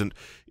wasn't.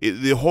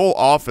 The whole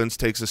offense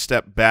takes a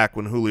step back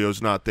when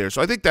Julio's not there.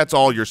 So I think that's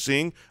all you're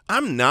seeing.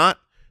 I'm not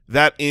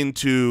that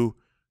into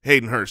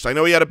Hayden Hurst. I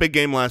know he had a big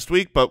game last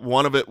week, but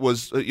one of it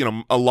was,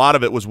 a lot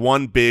of it was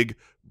one big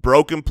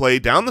broken play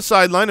down the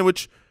sideline in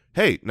which,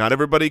 hey, not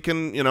everybody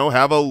can,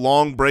 have a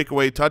long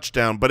breakaway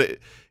touchdown, but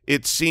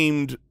it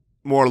seemed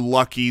more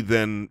lucky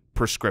than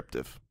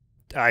prescriptive.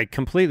 I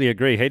completely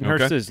agree. Hayden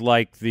Hurst is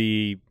like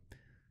the –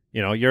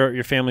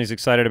 your family's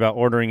excited about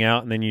ordering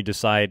out, and then you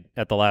decide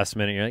at the last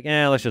minute, you're like,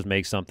 let's just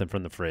make something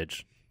from the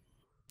fridge.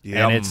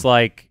 Yeah, and it's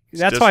like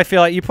that's why I feel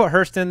like you put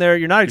Hurst in there.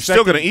 You're not expecting.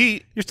 You're still going to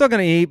eat. You're still going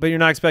to eat, but you're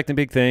not expecting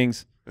big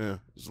things. Yeah,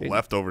 it's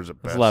leftovers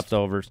at best. It's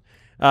leftovers.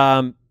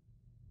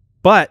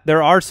 But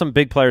there are some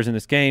big players in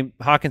this game.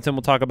 Hawkinson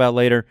we'll talk about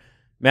later.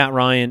 Matt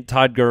Ryan,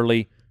 Todd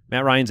Gurley.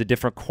 Matt Ryan's a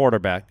different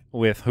quarterback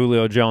with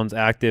Julio Jones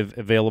active,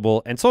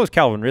 available, and so is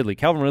Calvin Ridley.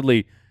 Calvin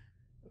Ridley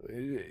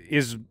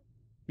is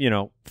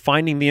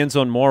finding the end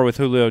zone more with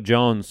Julio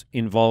Jones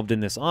involved in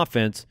this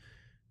offense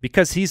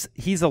because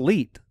he's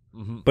elite,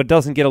 but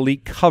doesn't get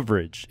elite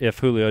coverage if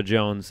Julio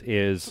Jones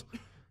is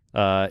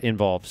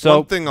involved. So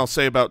one thing I'll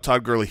say about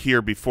Todd Gurley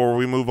here before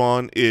we move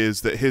on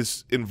is that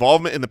his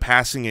involvement in the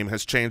passing game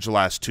has changed the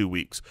last 2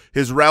 weeks.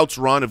 His routes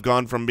run have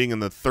gone from being in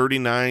the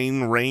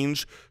 39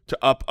 range to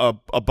up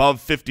above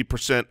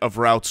 50% of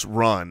routes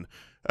run.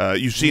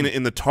 You've seen it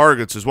in the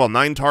targets as well,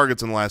 9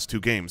 targets in the last 2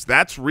 games.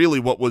 That's really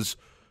what was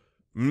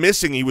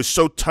missing. He was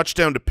so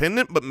touchdown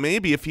dependent, but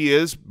maybe if he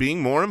is being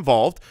more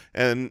involved,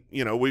 and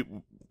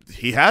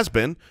he has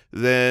been,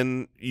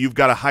 then you've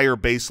got a higher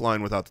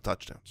baseline without the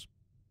touchdowns.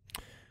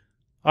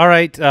 All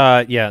right,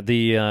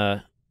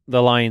 the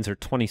Lions are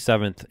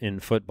 27th in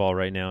football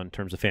right now in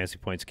terms of fantasy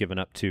points given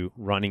up to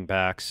running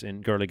backs,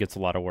 and Gurley gets a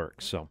lot of work.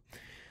 So,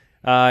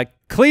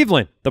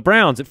 Cleveland, the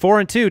Browns at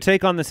 4-2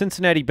 take on the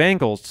Cincinnati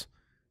Bengals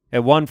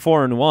at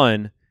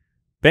 1-4-1.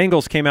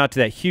 Bengals came out to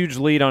that huge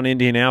lead on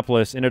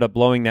Indianapolis, ended up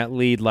blowing that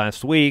lead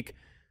last week.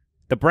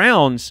 The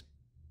Browns,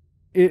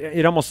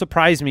 it almost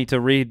surprised me to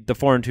read the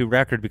 4-2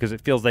 record because it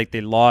feels like they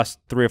lost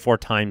 3 or 4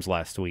 times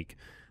last week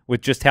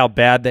with just how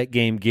bad that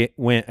game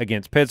went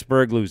against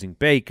Pittsburgh, losing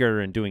Baker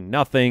and doing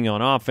nothing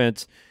on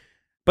offense.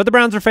 But the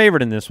Browns are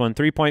favored in this one,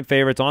 3-point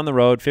favorites on the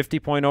road,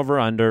 50-point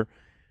over-under.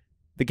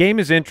 The game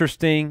is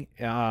interesting.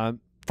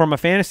 From a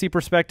fantasy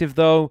perspective,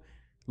 though,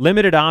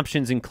 limited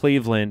options in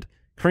Cleveland.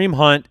 Kareem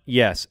Hunt,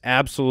 yes,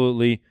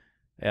 absolutely.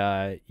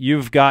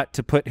 You've got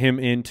to put him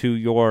into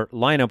your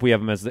lineup. We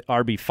have him as the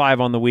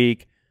RB5 on the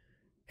week.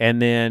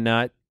 And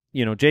then,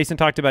 Jason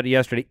talked about it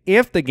yesterday.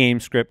 If the game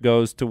script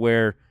goes to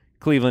where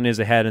Cleveland is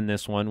ahead in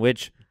this one,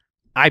 which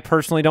I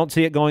personally don't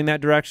see it going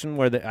that direction,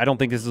 I don't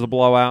think this is a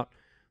blowout,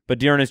 but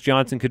Dearness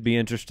Johnson could be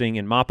interesting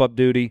in mop-up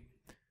duty.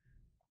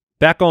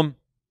 Beckham,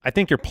 I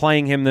think you're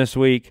playing him this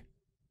week.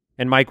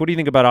 And, Mike, what do you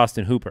think about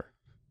Austin Hooper?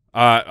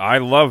 I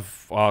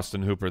love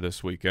Austin Hooper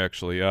this week,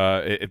 actually.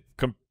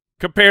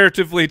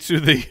 Comparatively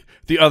to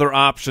the other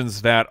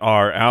options that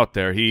are out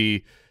there,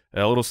 a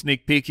little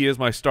sneak peek. He is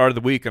my start of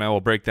the week, and I will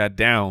break that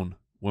down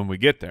when we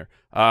get there.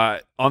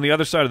 On the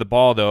other side of the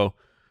ball, though,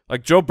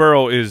 like Joe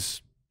Burrow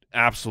is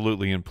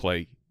absolutely in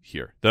play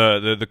here.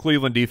 The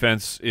Cleveland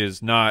defense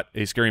is not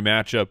a scary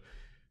matchup.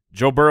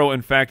 Joe Burrow,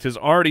 in fact, has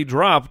already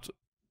dropped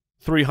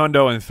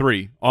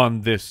 303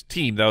 on this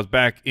team. That was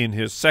back in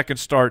his second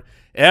start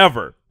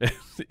ever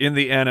in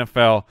the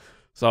NFL.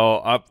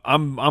 So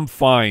I'm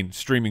fine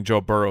streaming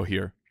Joe Burrow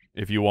here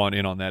if you want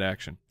in on that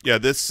action. Yeah,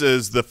 this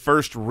is the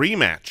first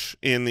rematch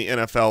in the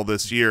NFL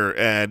this year,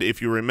 and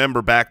if you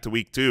remember back to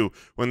week 2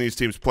 when these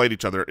teams played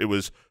each other, it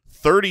was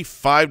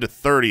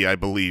 35-30, I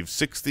believe,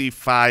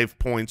 65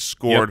 points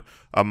scored,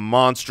 a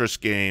monstrous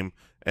game,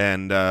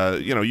 and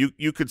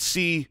you could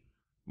see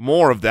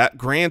more of that.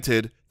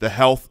 Granted, the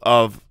health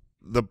of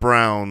the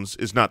Browns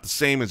is not the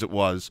same as it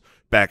was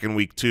back in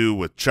week 2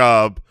 with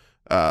Chubb,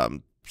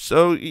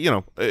 so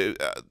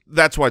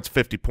that's why it's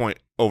 50-point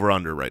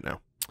over-under right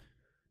now.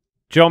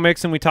 Joe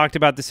Mixon, we talked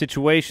about the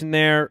situation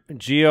there.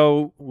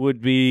 Gio would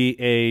be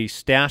a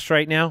stash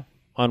right now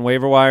on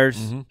waiver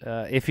wires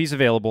if he's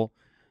available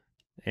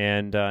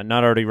and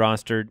not already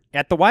rostered.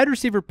 At the wide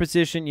receiver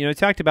position, you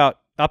talked about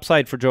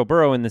upside for Joe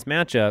Burrow in this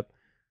matchup.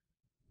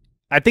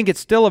 I think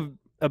it's still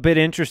a bit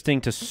interesting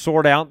to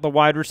sort out the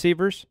wide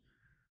receivers.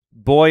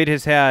 Boyd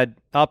has had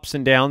ups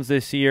and downs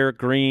this year.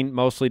 Green,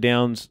 mostly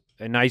downs,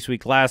 a nice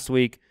week last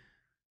week.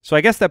 So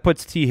I guess that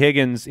puts T.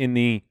 Higgins in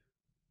the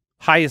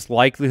highest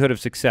likelihood of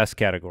success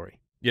category.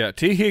 Yeah,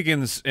 T.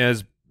 Higgins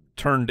has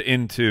turned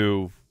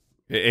into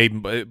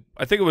I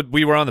think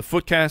we were on the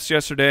Footcast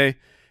yesterday,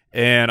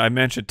 and I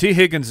mentioned T.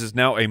 Higgins is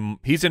now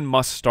he's in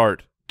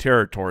must-start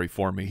territory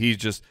for me. He's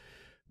just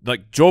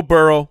like Joe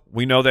Burrow.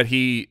 We know that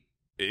he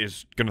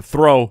is going to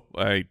throw.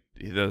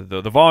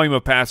 The volume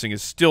of passing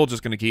is still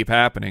just going to keep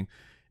happening.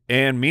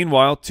 And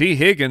meanwhile, T.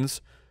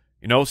 Higgins,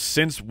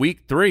 since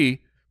week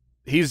 3,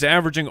 he's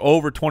averaging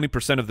over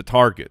 20% of the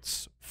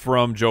targets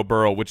from Joe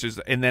Burrow, so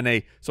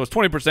it's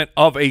 20%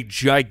 of a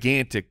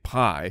gigantic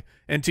pie.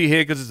 And T.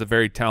 Higgins is a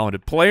very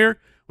talented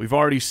player. We've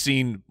already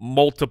seen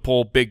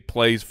multiple big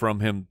plays from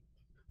him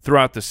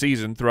throughout the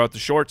season, throughout the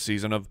short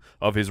season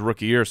of his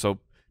rookie year. So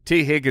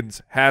T.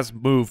 Higgins has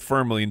moved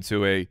firmly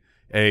into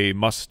a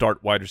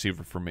must-start wide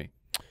receiver for me.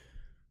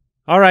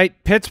 All right,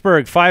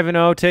 Pittsburgh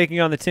 5-0 taking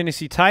on the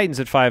Tennessee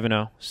Titans at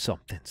 5-0.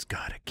 Something's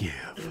got to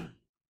give.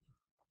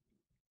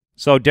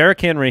 So Derrick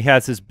Henry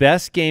has his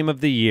best game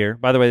of the year.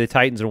 By the way, the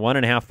Titans are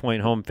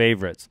 1.5-point home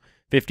favorites,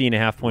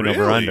 50.5-point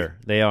over-under.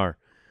 They are.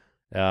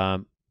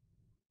 And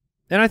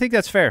I think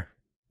that's fair.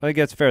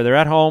 They're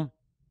at home.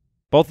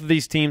 Both of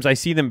these teams, I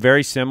see them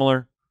very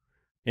similar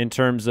in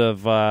terms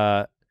of,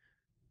 if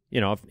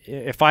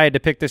I had to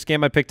pick this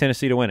game, I'd pick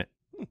Tennessee to win it.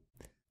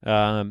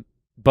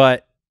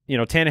 But,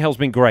 Tannehill's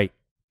been great.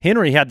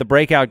 Henry had the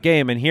breakout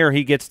game, and here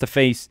he gets to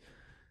face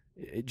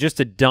just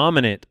a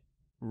dominant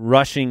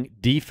rushing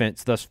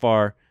defense thus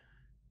far.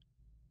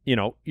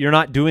 You're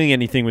not doing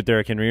anything with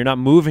Derrick Henry. You're not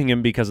moving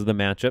him because of the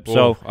matchup.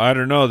 So I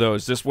don't know, though.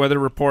 Is this weather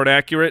report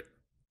accurate?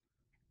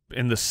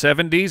 In the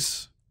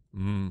 70s?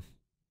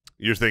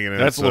 You're thinking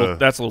that's a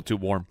little too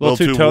warm. A little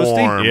too toasty?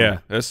 Warm.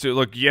 Yeah.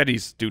 Look,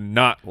 Yetis do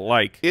not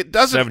like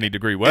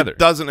 70-degree weather. It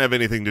doesn't have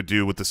anything to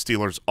do with the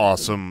Steelers'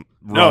 awesome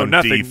run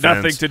defense.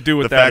 Nothing to do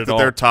with the that fact that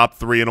they're top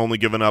 3 and only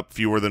giving up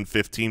fewer than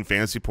 15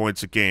 fantasy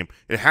points a game.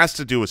 It has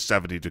to do with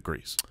 70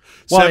 degrees.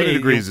 70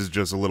 degrees is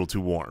just a little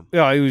too warm.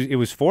 Yeah, it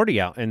was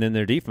 40 out, and then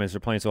their defense, they're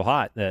playing so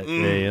hot that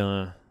they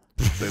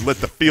lit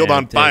the field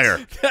on fire.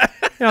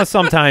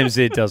 Sometimes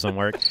it doesn't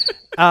work.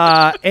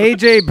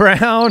 A.J.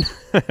 Brown.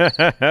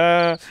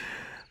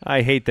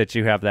 I hate that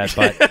you have that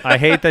button. I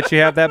hate that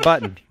you have that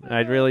button. I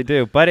really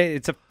do. But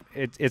it's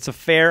a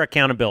fair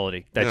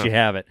accountability that you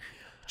have it.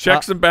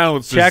 Checks and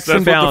balances. Checks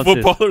and balances.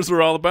 That's what the footballers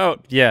are all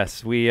about.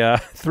 Yes, we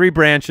 3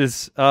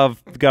 branches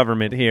of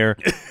government here,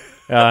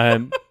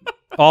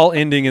 all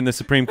ending in the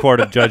Supreme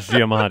Court of Judge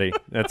Giamatti.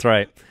 That's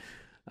right.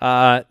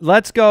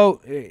 Let's go.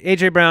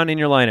 A.J. Brown in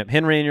your lineup.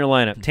 Henry in your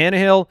lineup.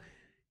 Tannehill,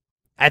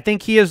 I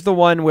think he is the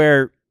one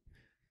where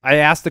I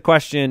asked the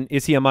question,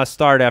 is he a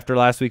must-start after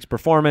last week's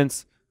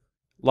performance?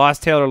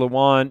 Lost Taylor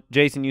Lewan.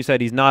 Jason, you said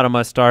he's not a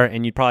must-start,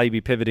 and you'd probably be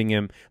pivoting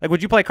him.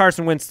 Would you play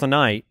Carson Wentz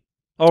tonight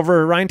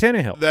over Ryan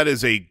Tannehill? That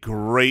is a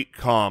great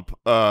comp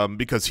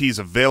because he's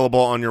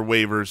available on your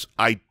waivers.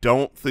 I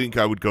don't think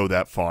I would go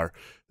that far.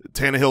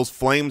 Tannehill's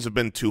flames have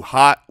been too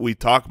hot. We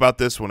talk about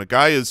this when a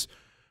guy is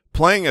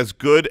playing as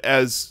good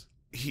as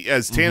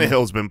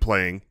Tannehill's been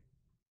playing.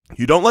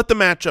 You don't let the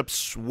matchup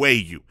sway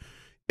you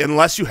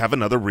unless you have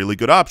another really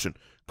good option.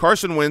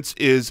 Carson Wentz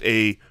is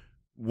a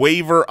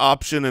waiver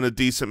option in a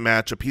decent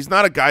matchup. He's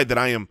not a guy that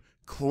I am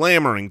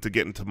clamoring to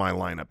get into my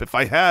lineup. If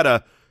I had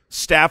a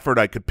Stafford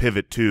I could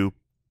pivot to,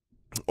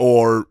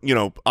 or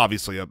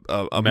obviously a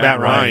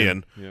Matt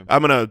Ryan, yeah,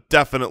 I'm going to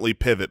definitely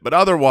pivot. But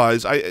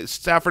otherwise,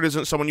 Stafford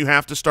isn't someone you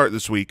have to start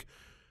this week,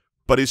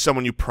 but he's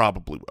someone you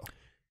probably will.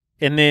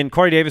 And then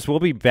Corey Davis will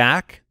be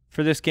back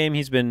for this game.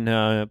 He's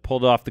been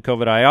pulled off the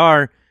COVID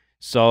IR,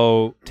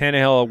 so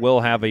Tannehill will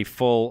have a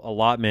full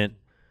allotment.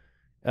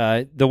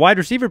 The wide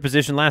receiver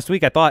position last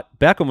week, I thought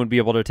Beckham would be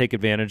able to take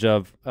advantage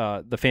of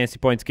the fantasy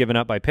points given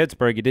up by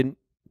Pittsburgh. It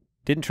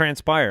didn't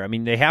transpire. I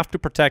mean, they have to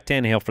protect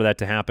Tannehill for that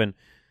to happen.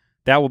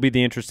 That will be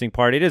the interesting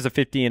part. It is a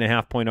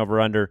 50.5 point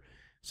over-under,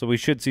 so we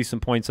should see some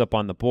points up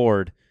on the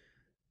board.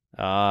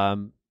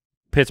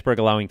 Pittsburgh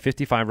allowing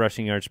 55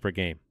 rushing yards per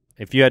game.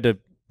 If you had to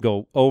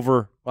go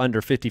over,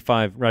 under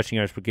 55 rushing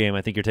yards per game,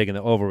 I think you're taking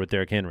the over with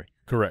Derrick Henry.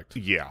 Correct.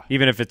 Yeah.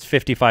 Even if it's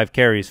 55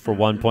 carries for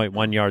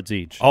 1.1 yards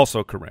each.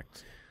 Also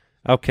correct.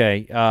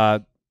 Okay.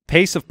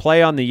 Pace of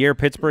play on the year,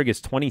 Pittsburgh is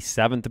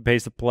 27th in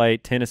pace of play.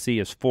 Tennessee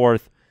is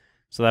 4th,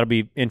 so that'll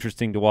be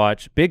interesting to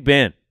watch. Big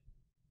Ben.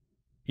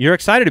 You're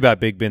excited about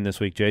Big Ben this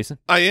week, Jason?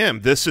 I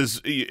am. This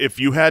is, if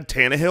you had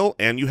Tannehill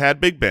and you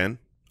had Big Ben,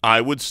 I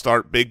would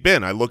start Big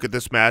Ben. I look at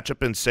this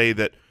matchup and say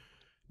that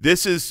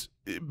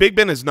Big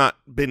Ben has not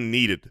been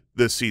needed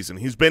this season.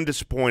 He's been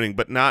disappointing,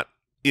 but not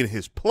in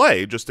his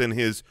play, just in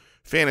his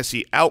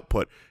fantasy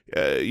output.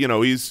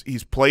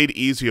 He's played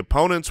easy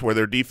opponents where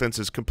their defense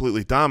is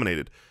completely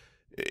dominated.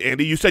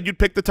 Andy, you said you'd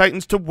pick the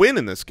Titans to win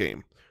in this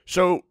game.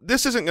 So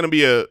this isn't going to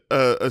be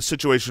a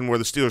situation where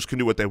the Steelers can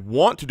do what they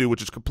want to do,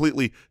 which is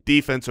completely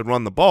defense and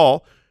run the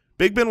ball.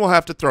 Big Ben will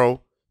have to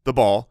throw the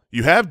ball.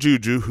 You have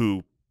Juju,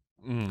 who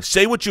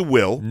say what you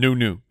will.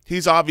 New.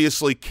 He's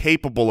obviously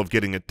capable of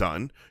getting it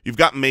done. You've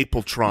got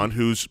Mapletron,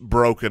 who's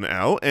broken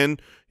out,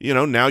 and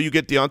now you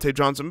get Deontay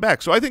Johnson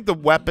back. So I think the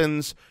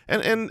weapons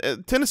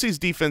and Tennessee's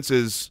defense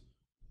is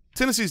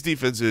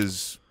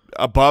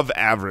above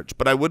average,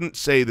 but I wouldn't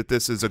say that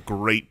this is a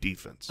great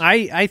defense.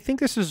 I think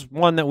this is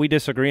one that we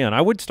disagree on.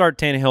 I would start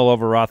Tannehill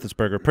over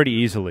Roethlisberger pretty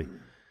easily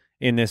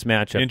in this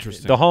matchup.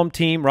 Interesting. The home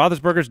team,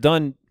 Roethlisberger's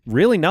done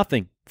really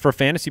nothing for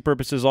fantasy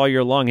purposes all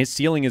year long. His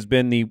ceiling has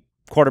been the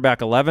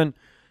quarterback 11.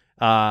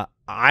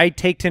 I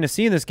take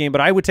Tennessee in this game,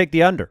 but I would take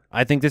the under.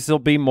 I think this will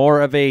be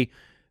more of a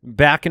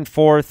back and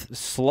forth,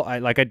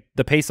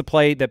 the pace of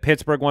play that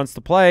Pittsburgh wants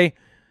to play.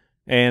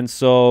 And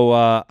so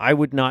I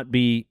would not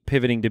be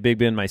pivoting to Big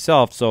Ben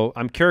myself. So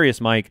I'm curious,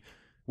 Mike,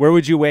 where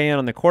would you weigh in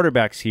on the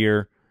quarterbacks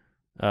here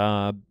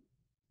for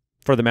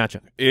the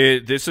matchup?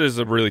 This is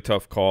a really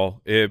tough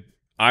call.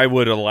 I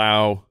would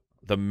allow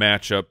the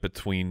matchup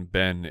between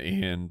Ben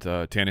and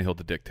Tannehill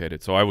to dictate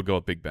it. So I would go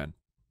with Big Ben.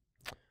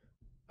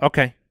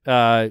 Okay.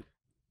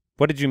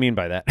 What did you mean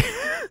by that?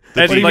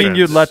 What do you mean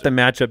you'd let the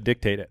matchup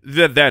dictate it?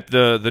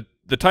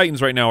 The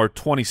Titans right now are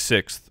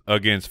 26th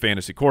against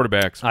fantasy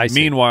quarterbacks. I see.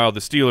 Meanwhile,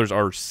 the Steelers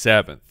are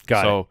 7th.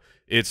 Got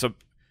it.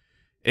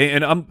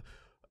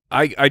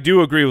 I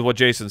do agree with what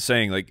Jason's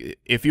saying. Like,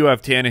 if you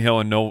have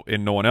Tannehill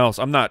and no one else,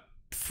 I'm not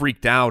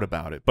freaked out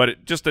about it.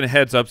 But just in a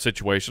heads-up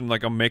situation,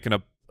 like I'm making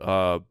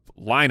a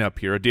lineup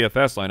here, a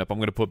DFS lineup, I'm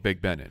going to put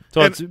Big Ben in.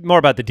 So it's more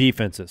about the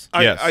defenses.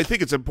 Yes. I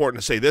think it's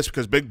important to say this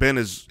because Big Ben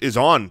is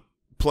on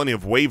plenty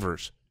of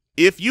waivers.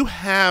 If you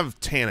have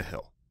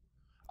Tannehill,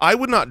 I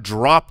would not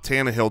drop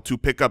Tannehill to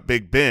pick up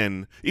Big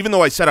Ben, even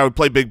though I said I would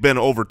play Big Ben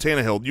over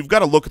Tannehill. You've got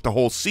to look at the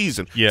whole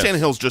season. Yes.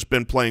 Tannehill's just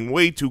been playing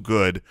way too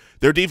good.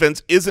 Their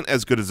defense isn't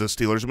as good as the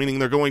Steelers, meaning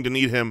they're going to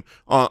need him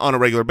on a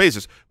regular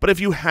basis. But if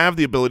you have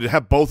the ability to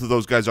have both of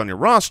those guys on your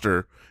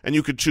roster and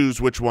you could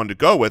choose which one to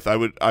go with, I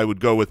would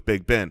go with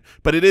Big Ben.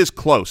 But it is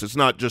close. It's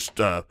not just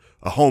a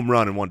home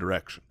run in one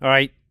direction. All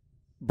right.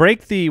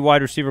 Break the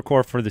wide receiver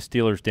core for the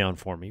Steelers down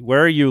for me.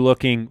 Where are you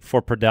looking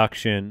for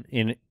production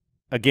in?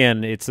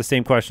 Again, it's the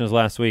same question as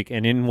last week,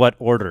 and in what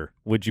order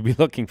would you be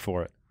looking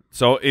for it?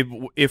 So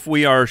if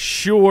we are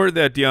sure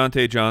that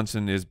Deontay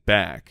Johnson is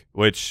back,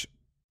 which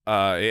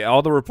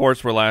all the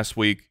reports were last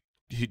week,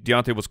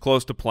 Deontay was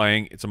close to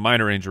playing. It's a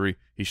minor injury.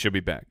 He should be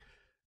back.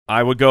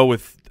 I would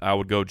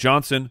go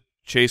Johnson,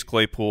 Chase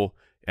Claypool,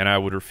 and I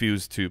would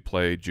refuse to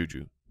play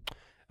Juju.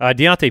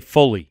 Deontay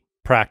fully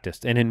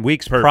practiced, and in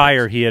weeks Perfect.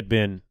 prior he had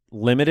been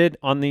limited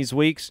on these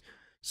weeks,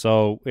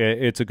 so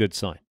it's a good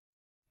sign.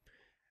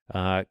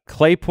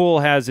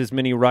 Claypool has as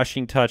many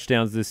rushing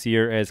touchdowns this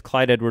year as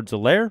Clyde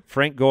Edwards-Helaire,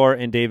 Frank Gore,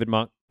 and David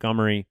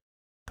Montgomery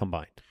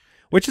combined,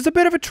 which is a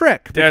bit of a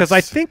trick because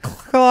I think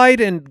Clyde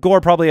and Gore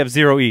probably have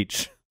 0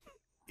 each.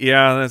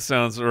 Yeah, that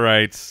sounds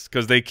right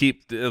because they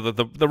keep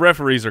the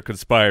referees are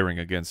conspiring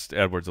against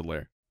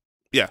Edwards-Helaire.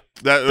 Yeah,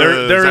 is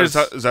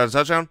that a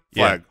touchdown?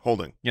 Flag,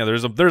 holding. Yeah,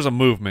 there's a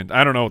movement.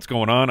 I don't know what's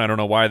going on. I don't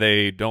know why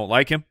they don't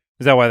like him.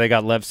 Is that why they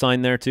got Lev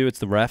signed there too? It's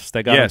the refs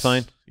that got him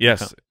signed?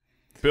 Yes. Okay.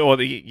 Well,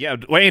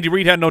 Andy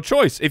Reid had no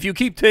choice. If you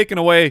keep taking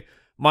away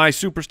my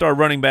superstar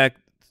running back's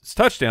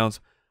touchdowns,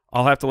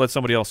 I'll have to let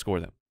somebody else score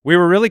them. We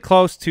were really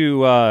close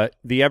to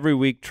the every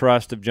week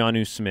trust of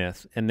Jonnu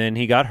Smith, and then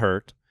he got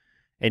hurt,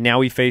 and now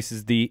he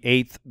faces the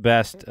 8th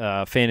best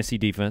fantasy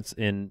defense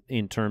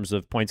in terms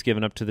of points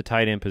given up to the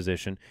tight end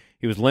position.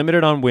 He was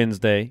limited on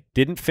Wednesday,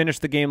 didn't finish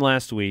the game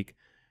last week.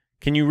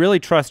 Can you really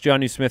trust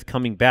Jonnu Smith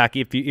coming back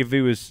if he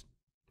was,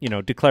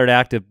 declared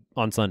active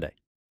on Sunday?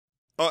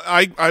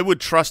 I would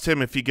trust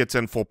him if he gets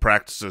in full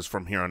practices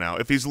from here on out.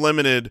 If he's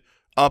limited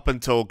up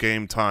until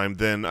game time,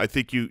 then I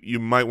think you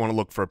might want to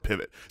look for a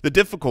pivot. The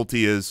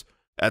difficulty is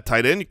at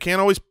tight end, you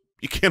can't always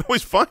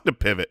find a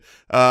pivot.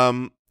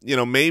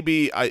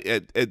 Maybe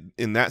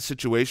in that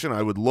situation,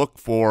 I would look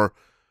for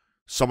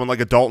someone like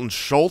a Dalton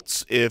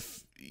Schultz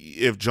if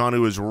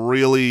Jonnu is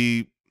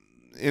really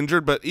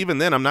injured, but even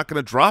then, I'm not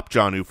going to drop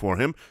Jonnu for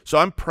him. So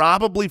I'm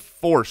probably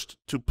forced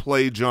to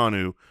play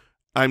Jonnu.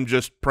 I'm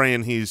just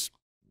praying he's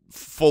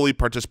fully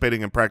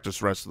participating in practice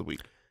the rest of the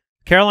week.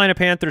 Carolina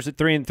Panthers at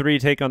 3-3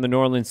 take on the New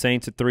Orleans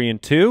Saints at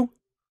 3-2.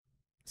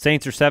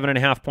 Saints are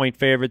 7.5-point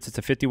favorites. It's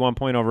a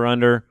 51-point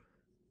over/under.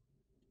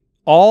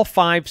 All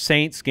 5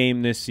 Saints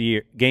games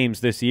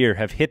this year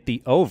have hit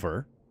the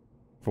over,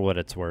 for what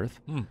it's worth.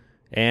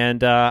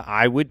 And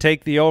I would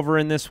take the over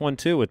in this one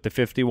too with the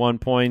 51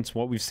 points.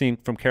 What we've seen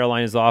from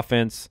Carolina's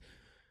offense,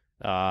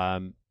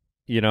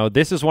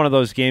 this is one of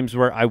those games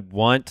where I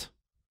want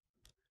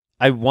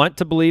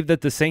to believe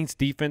that the Saints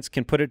defense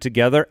can put it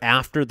together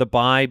after the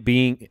bye,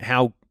 being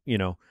how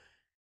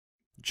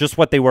just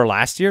what they were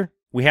last year.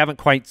 We haven't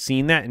quite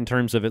seen that in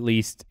terms of, at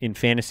least in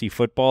fantasy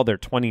football, they're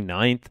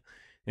 29th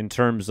in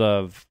terms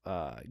of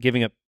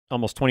giving up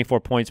almost 24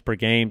 points per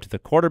game to the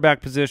quarterback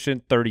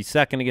position,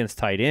 32nd against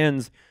tight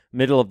ends,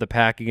 middle of the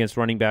pack against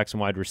running backs and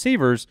wide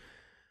receivers.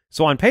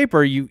 So on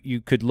paper,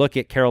 you could look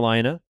at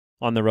Carolina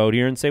on the road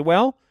here and say,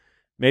 well,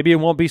 maybe it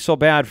won't be so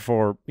bad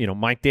for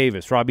Mike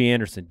Davis, Robbie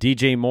Anderson,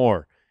 DJ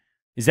Moore.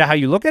 Is that how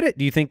you look at it?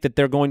 Do you think that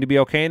they're going to be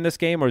okay in this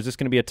game, or is this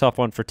going to be a tough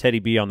one for Teddy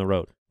B on the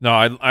road? No,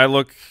 I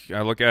look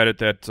at it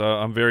that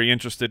I'm very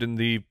interested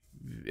in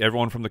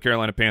everyone from the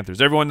Carolina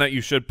Panthers, everyone that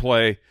you should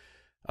play.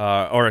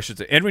 Or I should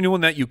say,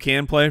 everyone that you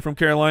can play from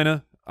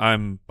Carolina,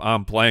 I'm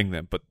playing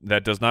them. But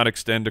that does not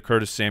extend to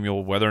Curtis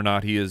Samuel, whether or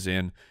not he is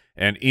in.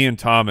 And Ian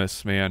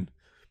Thomas, man,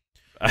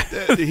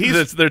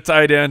 that's their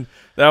tight end.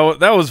 That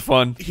was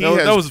fun.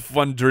 That was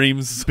fun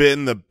dreams.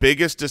 Been the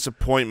biggest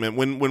disappointment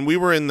when we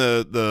were in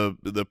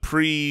the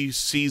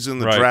pre-season,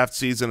 the draft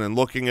season, and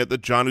looking at the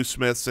Jonnu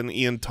Smiths and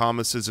Ian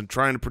Thomases and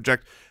trying to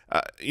project.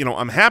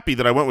 I'm happy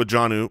that I went with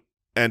Jonnu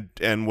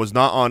and was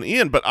not on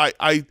Ian, but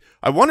I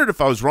wondered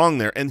if I was wrong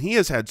there. And he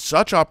has had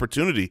such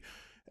opportunity,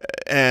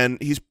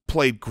 and he's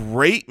played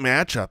great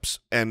matchups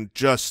and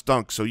just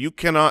stunk. So you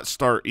cannot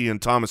start Ian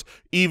Thomas,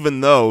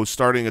 even though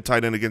starting a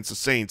tight end against the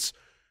Saints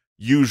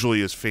usually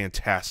is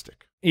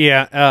fantastic.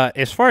 Yeah,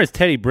 as far as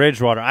Teddy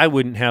Bridgewater, I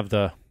wouldn't have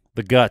the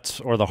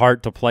guts or the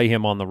heart to play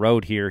him on the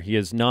road here. He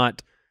has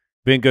not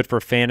been good for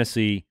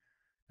fantasy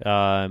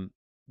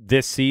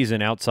this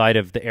season outside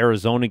of the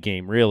Arizona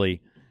game,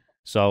 really.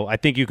 So I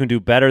think you can do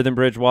better than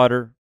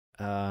Bridgewater,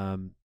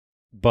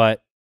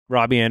 but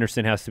Robbie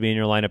Anderson has to be in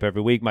your lineup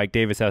every week. Mike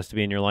Davis has to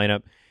be in your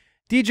lineup.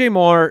 DJ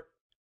Moore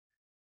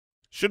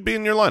should be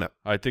in your lineup.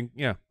 I think,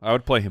 yeah, I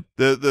would play him.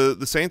 The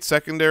Saints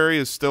secondary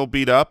is still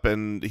beat up,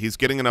 and he's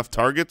getting enough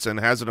targets and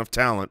has enough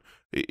talent.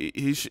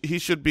 He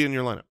should be in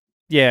your lineup.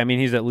 Yeah, I mean,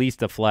 he's at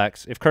least a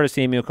flex. If Curtis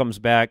Samuel comes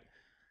back,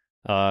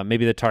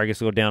 maybe the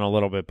targets will go down a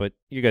little bit, but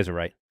you guys are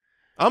right.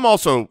 I'm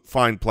also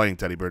fine playing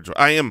Teddy Bridgewater.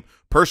 I am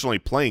personally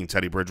playing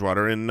Teddy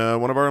Bridgewater in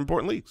one of our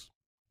important leagues.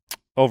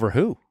 Over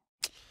who?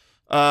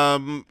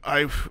 Who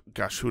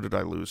did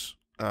I lose?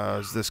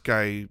 Is this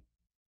guy?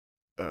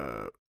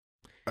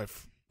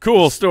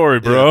 Cool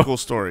story, bro. Yeah, cool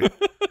story.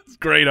 It's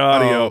great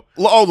audio.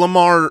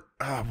 Lamar.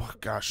 Oh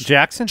gosh,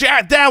 Jackson.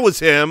 That was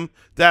him.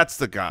 That's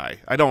the guy.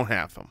 I don't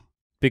have him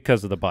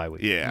because of the bye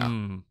week.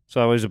 Yeah.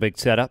 So it was a big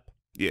setup.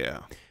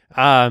 Yeah.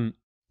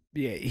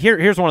 Yeah,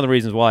 here's one of the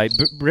reasons why.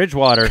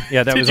 Bridgewater,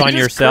 yeah, that was on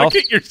yourself.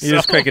 You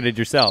just cricketed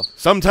yourself.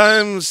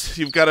 Sometimes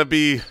you've got to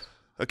be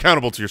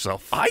accountable to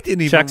yourself. I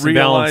didn't even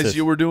realize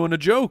you were doing a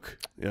joke.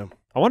 Yeah.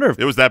 I wonder if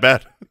it was that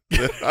bad.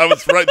 I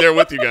was right there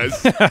with you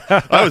guys.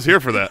 I was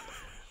here for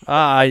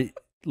that.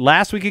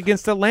 Last week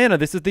against Atlanta,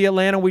 this is the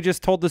Atlanta we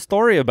just told the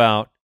story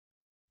about.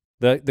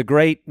 The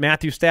great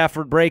Matthew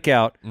Stafford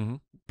breakout.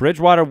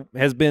 Bridgewater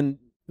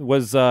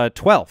was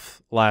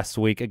 12th last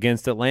week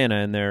against Atlanta,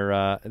 and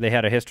they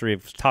had a history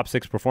of top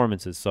 6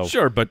 performances. So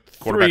sure, but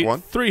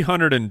quarterback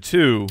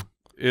 302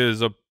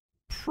 is a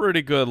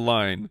pretty good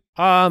line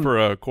for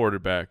a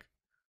quarterback.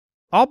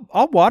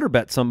 I'll water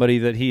bet somebody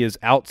that he is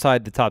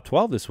outside the top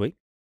 12 this week.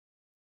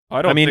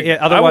 I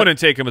wouldn't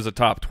take him as a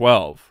top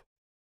 12.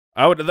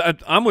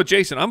 I'm with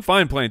Jason. I'm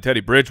fine playing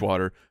Teddy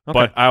Bridgewater,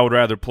 but I would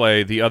rather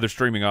play the other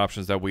streaming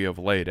options that we have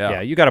laid out.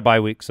 Yeah, you got a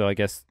bye week, so I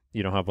guess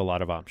you don't have a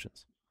lot of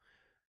options.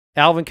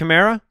 Alvin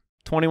Kamara,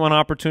 21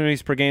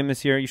 opportunities per game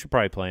this year. You should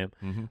probably play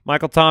him.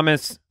 Michael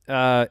Thomas,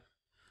 the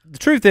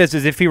truth is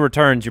if he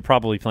returns, you're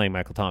probably playing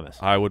Michael Thomas.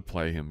 I would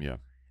play him, yeah.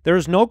 There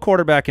is no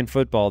quarterback in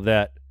football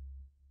that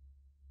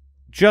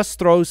just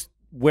throws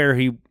where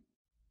he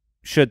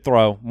should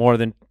throw more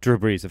than Drew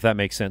Brees, if that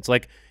makes sense.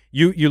 Like,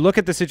 you look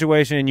at the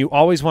situation and you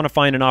always want to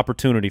find an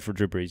opportunity for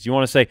Drew Brees. You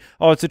want to say,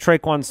 oh, it's a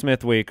Traquan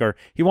Smith week, or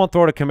he won't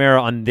throw to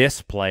Kamara on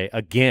this play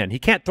again. He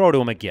can't throw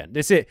to him again.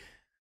 That's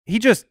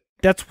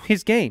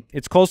his game.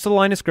 It's close to the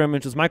line of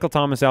scrimmage. It's Michael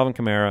Thomas, Alvin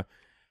Kamara.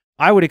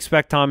 I would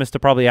expect Thomas to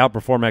probably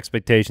outperform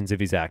expectations if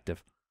he's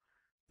active.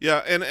 Yeah,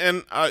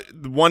 and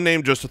one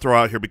name just to throw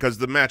out here, because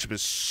the matchup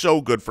is so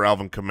good for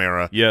Alvin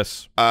Kamara.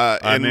 Yes,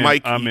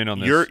 Mike, I'm in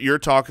on this. You're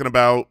talking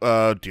about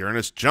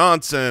Dearness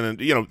Johnson,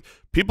 and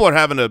people are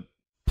having to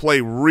play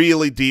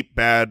really deep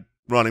bad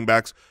running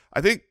backs.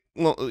 I think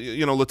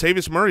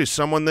Latavius Murray is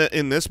someone that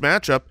in this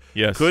matchup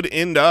could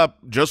end up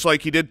just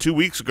like he did 2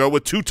 weeks ago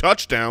with 2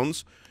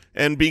 touchdowns.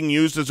 and being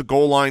used as a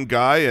goal line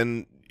guy,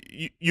 and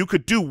you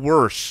could do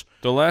worse.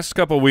 The last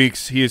couple of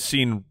weeks, he has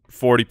seen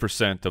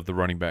 40% of the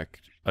running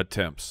back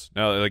attempts.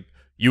 Now, like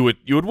you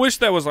would wish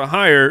that was a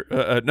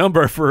higher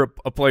number for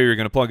a player you're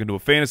going to plug into a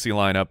fantasy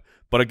lineup,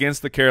 but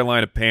against the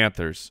Carolina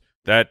Panthers,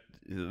 that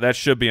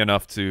should be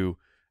enough to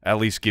at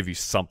least give you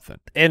something.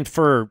 And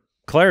for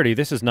clarity,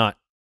 this is not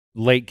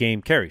late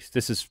game carries.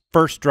 This is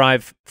first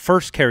drive,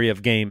 first carry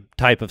of game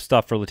type of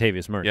stuff for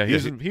Latavius Murray. Yeah,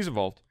 he's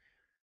involved.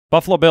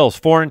 Buffalo Bills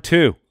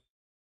 4-2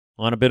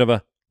 on a bit of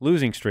a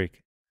losing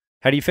streak.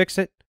 How do you fix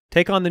it?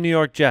 Take on the New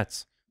York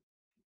Jets.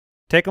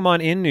 Take them on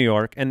in New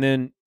York, and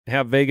then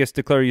have Vegas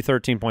declare you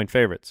 13-point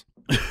favorites.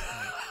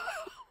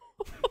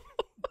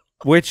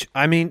 Which,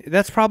 I mean,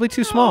 that's probably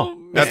too small.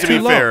 Now, to be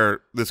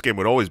fair, this game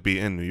would always be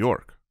in New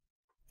York.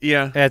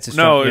 Yeah, that's a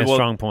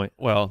strong point.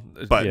 Well,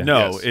 but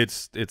no,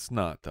 yes. It's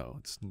not though.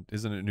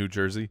 Isn't it New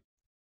Jersey?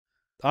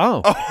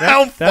 Oh,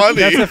 how funny!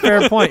 That's a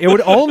fair point. It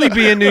would only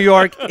be in New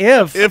York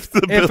if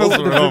the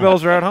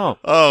Bills are at home.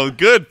 Oh,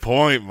 good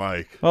point,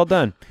 Mike. Well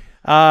done.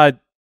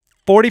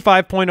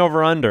 45-point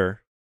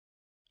over/under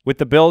with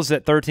the Bills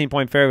at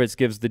 13-point favorites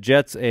gives the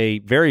Jets a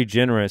very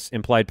generous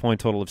implied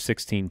point total of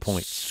 16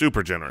 points.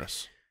 Super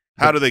generous.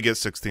 How do they get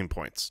 16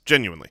 points?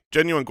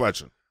 Genuine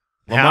question.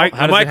 How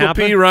Michael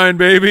P. Ryan,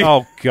 baby.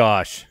 Oh,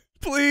 gosh.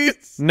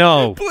 Please.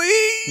 No.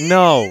 Please.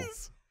 No.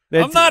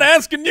 I'm not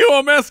asking you.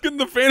 I'm asking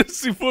the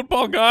fantasy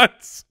football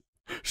gods.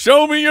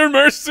 Show me your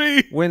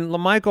mercy. When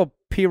LaMichael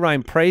P.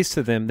 Ryan prays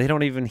to them, they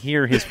don't even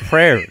hear his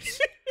prayers.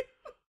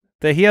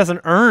 That he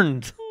hasn't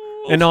earned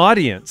an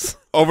audience.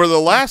 Over the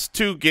last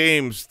 2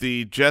 games,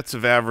 the Jets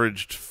have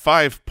averaged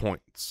 5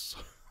 points.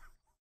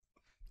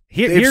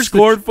 They've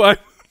scored 5.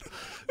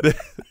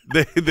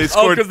 They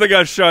scored because they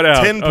got shut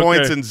out. 10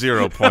 points and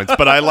 0 points,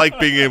 but I like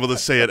being able to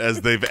say it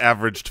as they've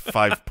averaged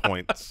 5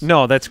 points.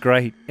 No, that's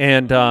great.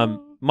 And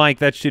Mike,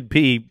 that should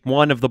be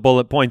one of the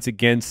bullet points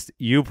against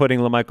you putting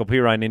LaMichael P.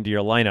 Ryan into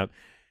your lineup.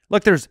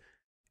 Look,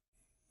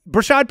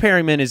 Brashad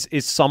Perryman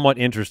is somewhat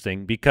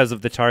interesting because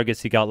of the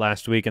targets he got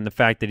last week and the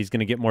fact that he's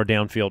going to get more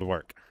downfield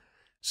work.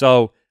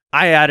 So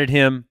I added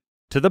him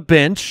to the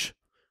bench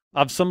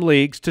of some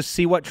leagues to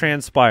see what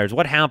transpires,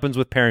 what happens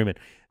with Perryman.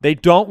 They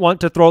don't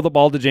want to throw the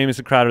ball to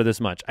Jamison Crowder this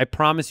much. I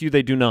promise you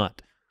they do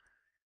not.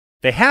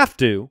 They have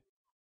to.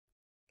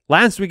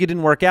 Last week it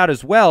didn't work out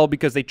as well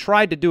because they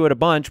tried to do it a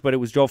bunch, but it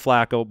was Joe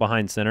Flacco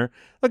behind center.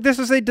 Look, this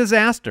is a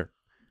disaster.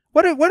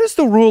 What is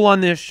the rule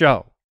on this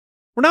show?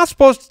 We're not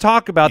supposed to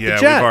talk about the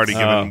Jets. Yeah, we've already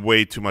given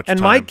way too much time.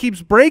 And Mike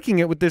keeps breaking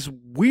it with this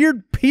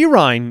weird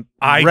Pirine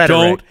I rhetoric.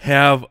 don't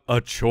have a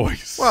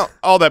choice. Well,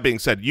 all that being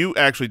said, you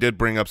actually did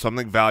bring up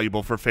something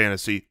valuable for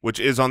fantasy, which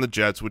is on the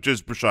Jets, which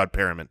is Brashad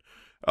Perriman.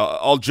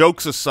 All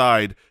jokes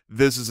aside,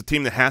 this is a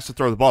team that has to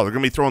throw the ball. They're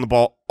going to be throwing the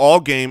ball all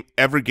game,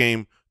 every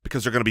game,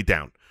 because they're going to be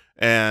down.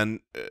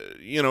 And,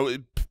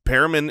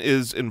 Perriman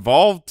is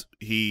involved.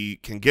 He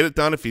can get it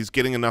done if he's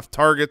getting enough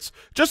targets,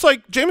 just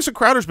like Jamison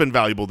Crowder's been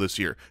valuable this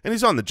year, and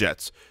he's on the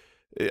Jets.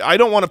 I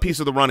don't want a piece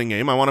of the running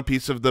game. I want a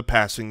piece of the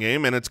passing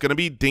game, and it's going to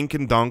be dink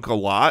and dunk a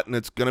lot, and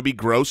it's going to be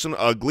gross and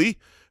ugly,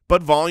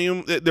 but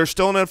volume, they're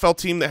still an NFL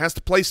team that has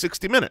to play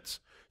 60 minutes.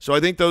 So I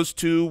think those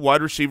 2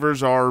 wide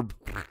receivers are,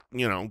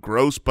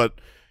 gross, but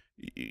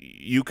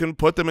you can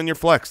put them in your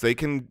flex. They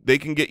can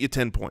get you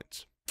 10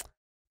 points.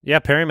 Yeah,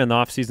 Perryman, the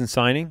offseason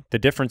signing. The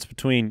difference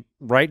between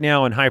right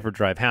now and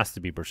Hyperdrive has to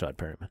be Brashad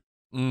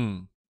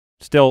Perryman.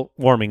 Still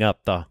warming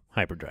up the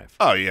Hyperdrive.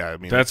 Oh, yeah. I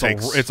mean,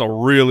 it's a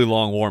really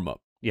long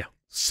warm-up. Yeah.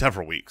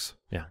 Several weeks.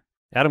 Yeah.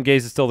 Adam Gase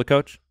is still the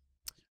coach?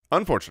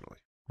 Unfortunately.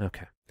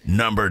 Okay.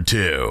 Number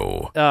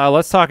 2.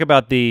 Let's talk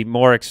about the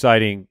more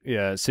exciting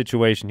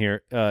situation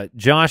here.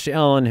 Josh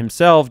Allen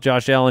himself.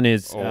 Josh Allen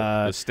is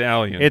the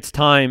stallion. It's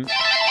time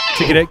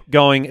to get it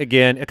going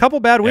again. A couple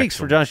bad weeks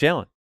for Josh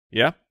Allen.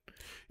 Yeah.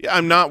 Yeah,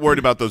 I'm not worried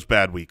about those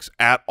bad weeks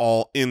at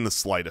all in the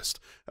slightest.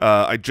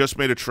 I just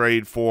made a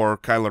trade for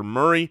Kyler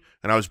Murray,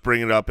 and I was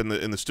bringing it up in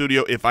the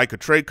studio. If I could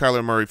trade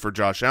Kyler Murray for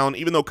Josh Allen,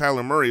 even though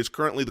Kyler Murray is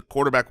currently the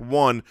quarterback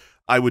 1,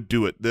 I would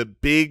do it. The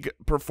big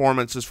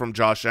performances from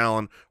Josh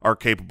Allen are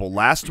capable.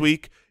 Last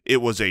week,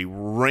 it was a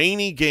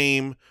rainy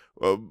game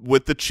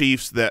with the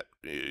Chiefs that,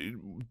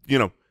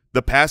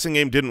 the passing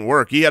game didn't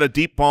work. He had a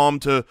deep bomb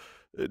to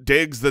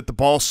Diggs that the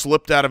ball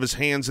slipped out of his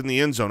hands in the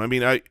end zone. I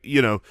mean,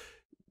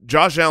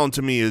 Josh Allen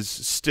to me is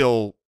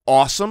still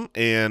awesome,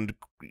 and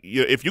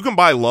if you can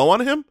buy low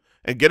on him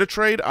and get a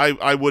trade,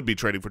 I would be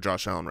trading for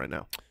Josh Allen right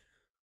now.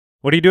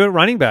 What do you do at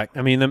running back?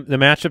 I mean, the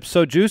matchup's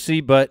so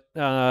juicy, but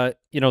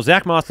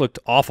Zach Moss looked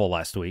awful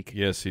last week.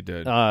 Yes, he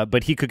did.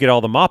 But he could get all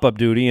the mop-up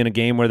duty in a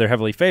game where they're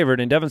heavily favored,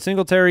 and Devin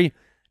Singletary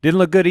didn't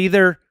look good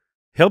either.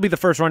 He'll be the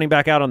first running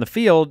back out on the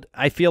field.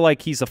 I feel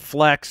like he's a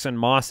flex, and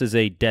Moss is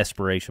a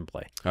desperation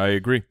play. I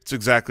agree. That's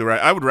exactly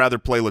right. I would rather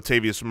play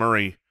Latavius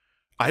Murray.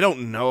 I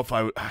don't know if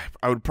I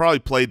would probably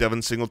play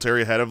Devin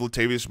Singletary ahead of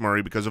Latavius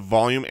Murray because of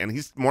volume, and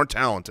he's more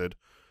talented.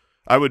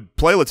 I would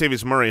play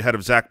Latavius Murray ahead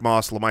of Zach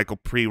Moss, LaMichael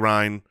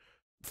Pirine,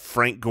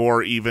 Frank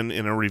Gore even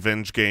in a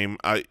revenge game.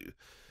 I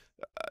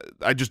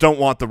just don't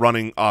want the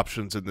running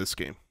options in this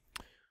game.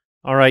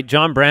 All right,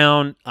 John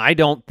Brown, I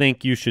don't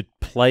think you should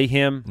play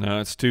him.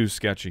 No, it's too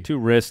sketchy. Too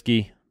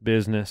risky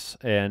business,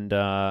 and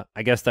I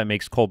guess that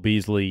makes Cole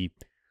Beasley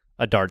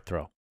a dart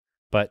throw.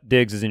 But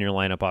Diggs is in your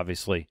lineup,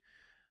 obviously.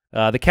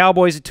 The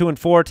Cowboys at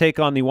 2-4 take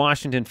on the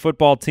Washington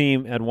football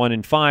team at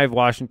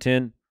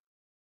 1-5.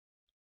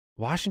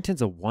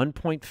 Washington's a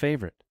 1-point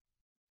favorite.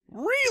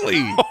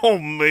 Really? Oh,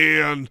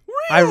 man.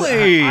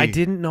 Really? I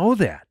didn't know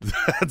that.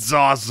 That's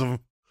awesome.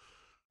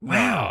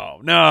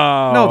 Wow.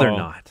 No. No, they're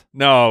not.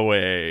 No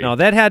way. No,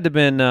 that had to have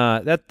been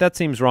that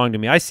seems wrong to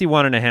me. I see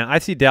 1.5. I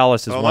see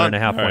Dallas as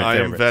 1.5 point I am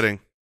favorites. betting.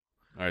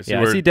 All right,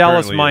 Yeah, I see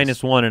Dallas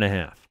minus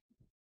 1.5.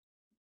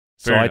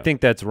 So I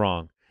think that's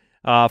wrong.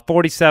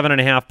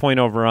 47.5 point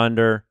over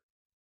under.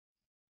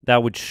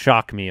 That would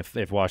shock me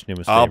if Washington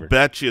was favored. I'll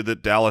bet you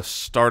that Dallas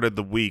started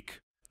the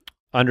week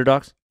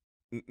Underdogs?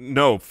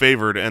 no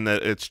favored and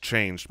that it's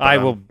changed. I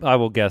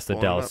will guess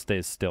that Dallas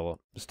stays still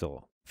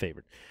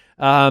favored.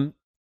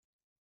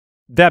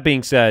 That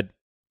being said,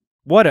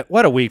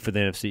 what a week for the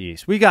NFC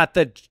East. We got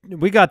the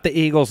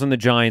Eagles and the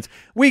Giants.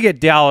 We get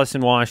Dallas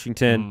and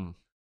Washington.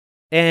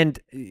 And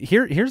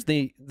here's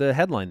the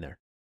headline there.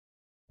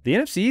 The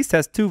NFC East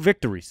has 2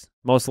 victories,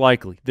 most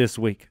likely, this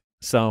week.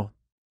 So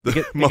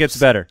it gets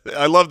better.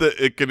 I love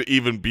that it could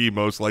even be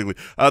most likely.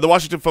 The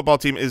Washington football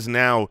team is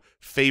now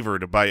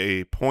favored by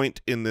a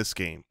point in this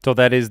game. So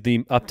that is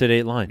the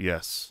up-to-date line.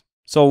 Yes.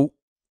 So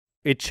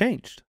it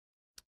changed.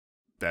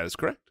 That is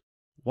correct.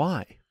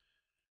 Why?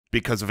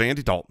 Because of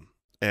Andy Dalton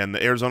and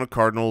the Arizona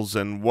Cardinals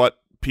and what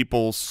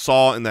people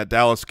saw in that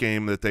Dallas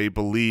game that they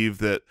believe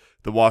that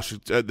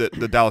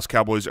the Dallas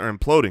Cowboys are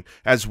imploding,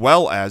 as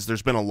well as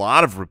there's been a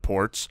lot of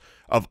reports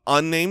of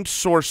unnamed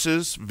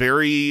sources,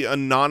 very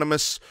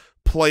anonymous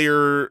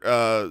player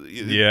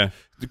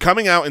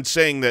coming out and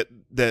saying that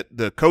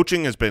the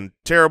coaching has been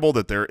terrible,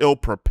 that they're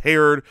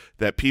ill-prepared,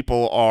 that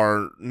people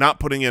are not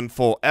putting in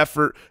full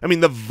effort. I mean,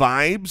 the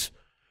vibes,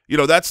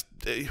 that's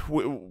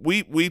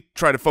we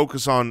try to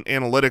focus on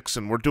analytics,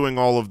 and we're doing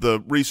all of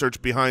the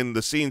research behind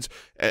the scenes.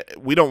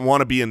 We don't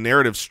want to be in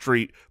narrative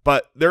street,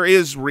 but there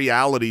is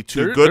reality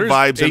to good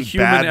vibes and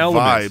bad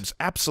vibes.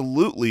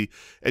 Absolutely,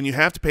 and you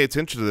have to pay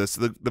attention to this.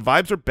 The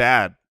vibes are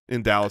bad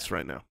in Dallas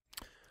right now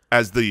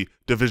as the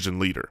division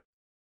leader.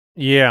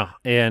 Yeah,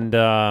 and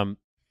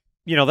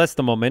that's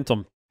the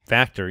momentum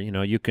factor.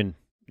 You can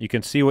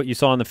see what you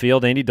saw on the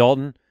field. Andy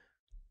Dalton,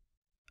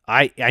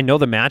 I know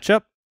the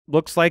matchup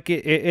looks like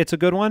it's a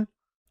good one.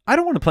 I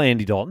don't want to play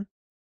Andy Dalton.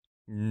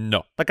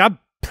 No. I'm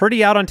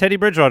pretty out on Teddy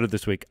Bridgewater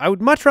this week. I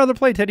would much rather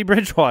play Teddy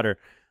Bridgewater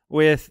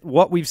with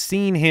what we've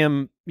seen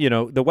him,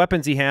 the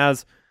weapons he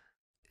has.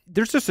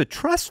 There's just a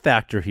trust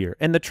factor here,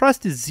 and the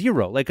trust is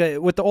 0.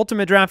 With the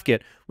Ultimate Draft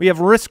Kit, we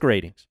have risk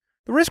ratings.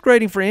 The risk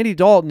rating for Andy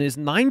Dalton is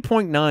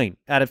 9.9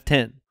 out of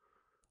 10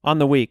 on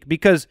the week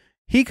because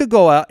he could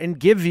go out and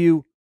give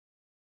you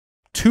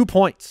 2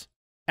 points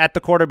at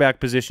the quarterback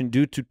position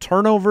due to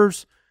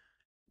turnovers,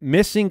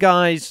 missing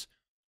guys,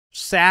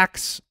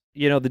 sacks.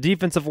 The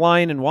defensive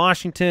line in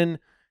Washington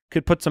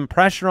could put some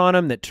pressure on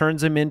him that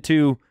turns him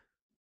into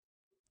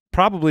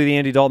probably the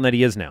Andy Dalton that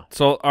he is now.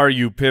 So are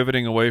you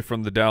pivoting away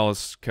from the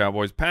Dallas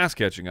Cowboys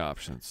pass-catching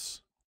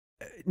options?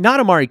 Not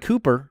Amari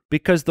Cooper,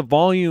 because the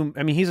volume,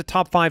 he's a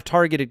top 5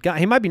 targeted guy.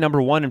 He might be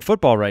number 1 in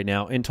football right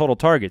now in total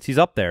targets. He's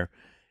up there.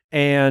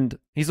 And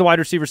he's the wide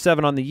receiver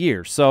 7 on the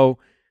year. So,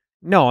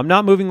 no, I'm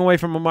not moving away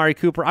from Amari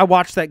Cooper. I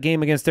watched that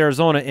game against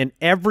Arizona, and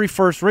every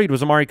first read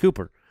was Amari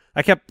Cooper.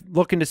 I kept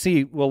looking to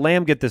see, will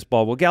Lamb get this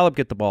ball? Will Gallup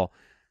get the ball?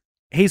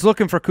 He's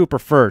looking for Cooper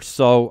first.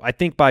 So I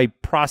think by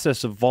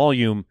process of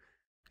volume,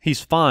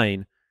 he's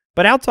fine.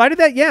 But outside of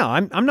that, yeah,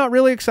 I'm not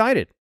really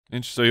excited.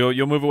 And so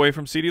you'll move away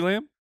from CeeDee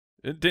Lamb?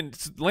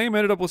 Lamb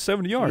ended up with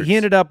 70 yards. He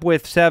ended up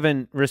with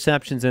 7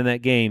 receptions in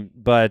that game.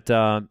 But,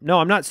 no,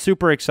 I'm not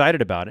super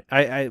excited about it.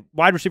 I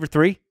wide receiver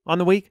 3 on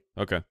the week.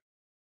 Okay.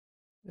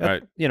 All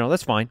right.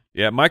 That's fine.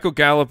 Yeah, Michael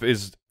Gallup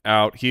is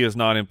out. He is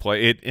not in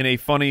play. In a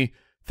funny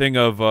thing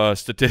of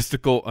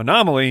statistical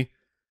anomaly,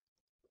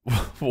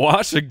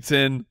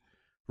 Washington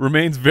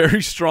remains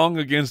very strong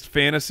against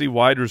fantasy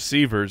wide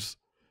receivers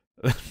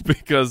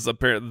because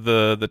apparently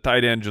the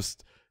tight end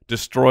just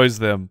destroys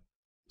them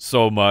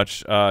so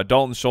much.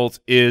 Dalton Schultz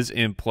is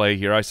in play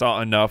here. I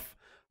saw enough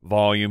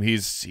volume.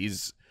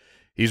 He's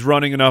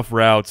running enough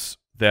routes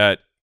that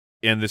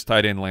in this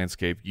tight end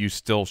landscape, you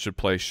still should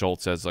play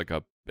Schultz as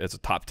a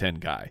top 10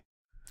 guy.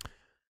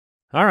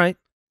 All right.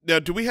 Now,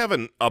 do we have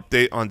an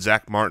update on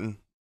Zach Martin,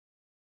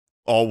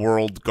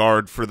 all-world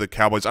guard for the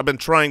Cowboys? I've been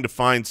trying to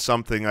find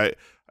something.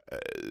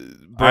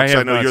 Brooks,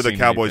 I know you're the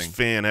Cowboys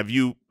fan. Have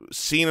you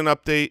seen an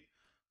update?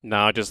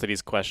 No, just that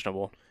he's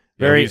questionable.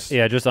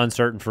 Just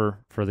uncertain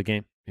for the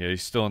game. Yeah,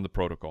 he's still in the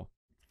protocol.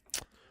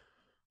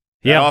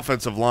 That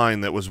offensive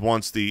line that was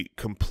once the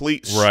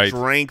complete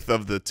strength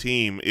of the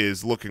team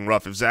is looking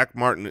rough. If Zach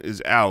Martin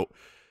is out,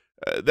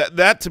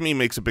 that to me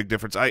makes a big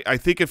difference. I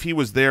think if he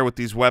was there with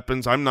these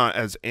weapons, I'm not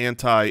as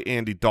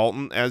anti-Andy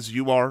Dalton as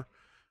you are,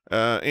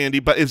 Andy.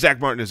 But if Zach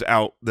Martin is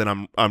out,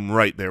 then I'm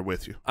right there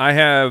with you. I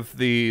have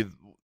the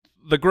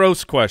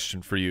gross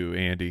question for you,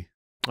 Andy.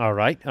 All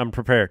right, I'm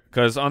prepared.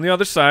 Because on the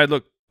other side,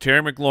 look,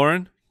 Terry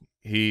McLaurin,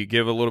 he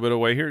gave a little bit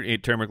away here.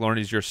 Terry McLaurin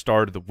is your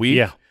start of the week.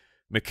 Yeah.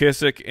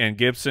 McKissick and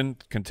Gibson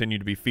continue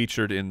to be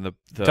featured in the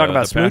Talk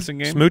about the passing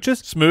game.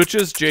 Smooches?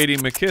 Smooches, J.D.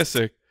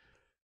 McKissick,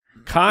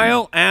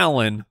 Kyle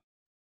Allen,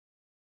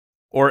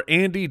 or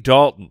Andy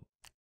Dalton.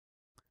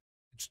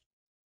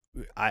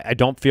 I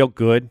don't feel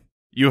good.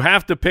 You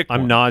have to pick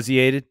I'm one.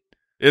 nauseated.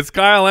 It's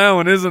Kyle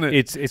Allen, isn't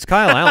it? It's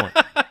Kyle Allen.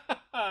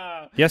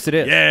 Yes, it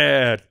is.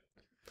 Yeah.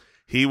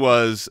 He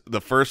was the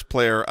first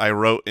player I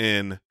wrote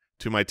in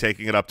to my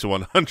taking it up to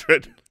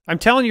 100. I'm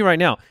telling you right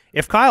now,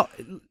 if Kyle,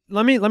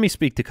 let me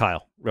speak to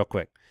Kyle real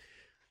quick.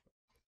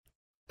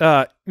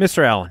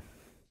 Mr. Allen,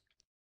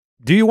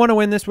 do you want to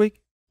win this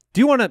week?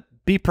 Do you want to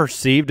be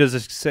perceived as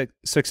a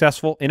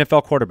successful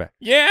NFL quarterback?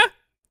 Yeah.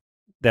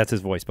 That's his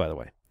voice, by the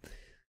way.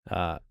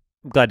 I'm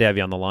glad to have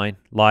you on the line,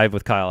 live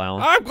with Kyle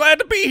Allen. I'm glad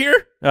to be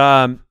here.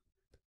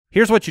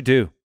 Here's what you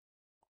do.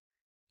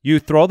 You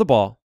throw the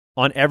ball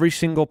on every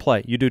single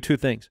play. You do two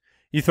things.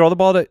 You throw the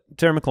ball to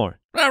Terry McLaurin.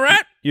 All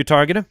right. You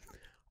target him,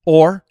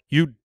 or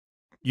you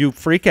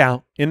freak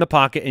out in the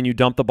pocket and you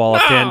dump the ball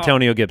up to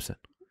Antonio Gibson.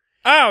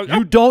 Oh,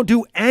 You don't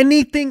do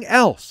anything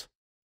else.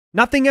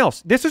 Nothing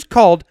else. This is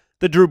called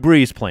the Drew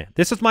Brees plan.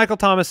 This is Michael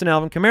Thomas and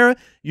Alvin Kamara.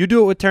 You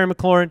do it with Terry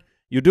McLaurin.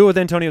 You do it with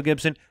Antonio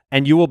Gibson,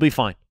 and you will be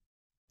fine.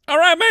 all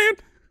right, man.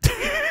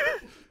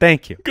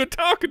 Thank you. Good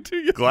talking to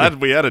you. Glad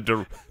we had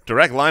a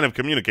direct line of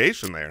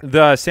communication there.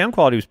 The sound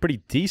quality was pretty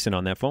decent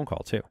on that phone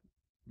call, too.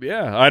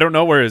 Yeah, I don't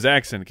know where his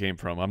accent came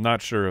from. I'm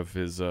not sure of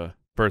his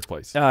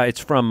birthplace. It's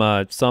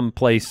from some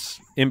place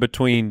in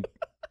between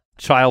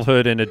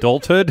childhood and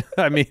adulthood.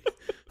 I mean,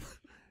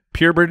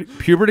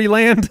 puberty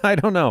land? I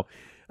don't know.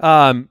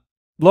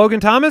 Logan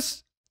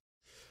Thomas?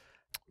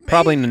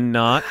 Probably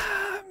not.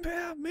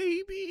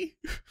 Maybe.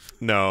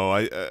 No,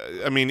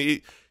 I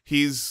mean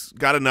he's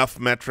got enough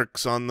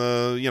metrics on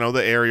the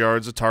the air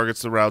yards, the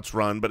targets, the routes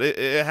run, but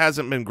it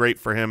hasn't been great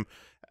for him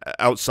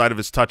outside of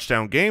his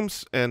touchdown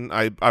games, and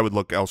I would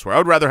look elsewhere. I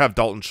would rather have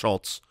Dalton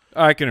Schultz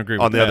I can agree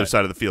with on the that. other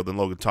side of the field than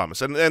Logan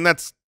Thomas, and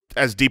that's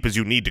as deep as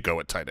you need to go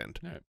at tight end.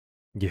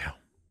 Yeah.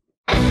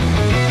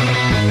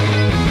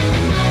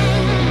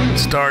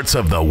 Starts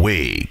of the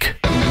week.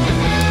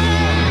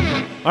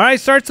 All right,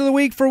 starts of the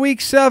week for Week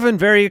 7.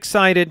 Very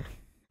excited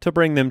to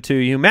bring them to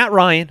you. Matt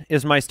Ryan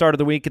is my start of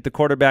the week at the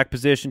quarterback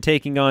position,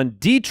 taking on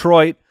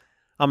Detroit.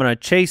 I'm going to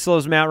chase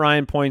those Matt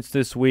Ryan points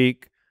this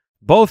week.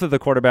 Both of the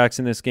quarterbacks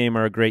in this game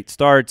are great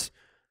starts.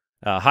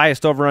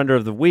 Highest over-under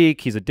of the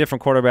week. He's a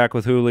different quarterback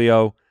with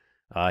Julio.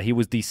 He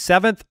was the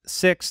 7th,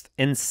 6th,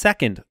 and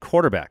 2nd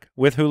quarterback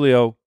with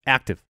Julio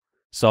active.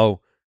 So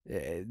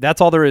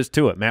that's all there is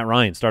to it. Matt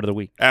Ryan, start of the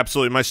week.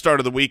 Absolutely. My start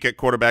of the week at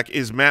quarterback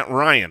is Matt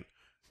Ryan.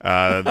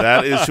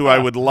 That is who I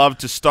would love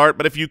to start.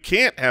 But if you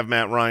can't have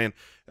Matt Ryan,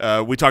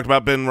 we talked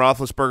about Ben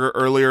Roethlisberger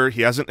earlier.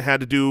 He hasn't had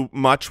to do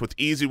much with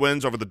easy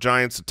wins over the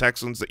Giants, the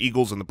Texans, the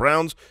Eagles, and the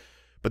Browns.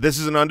 But this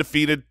is an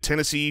undefeated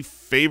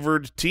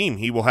Tennessee-favored team.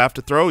 He will have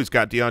to throw. He's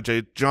got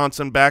Deontay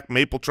Johnson back,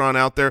 Mapletron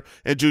out there,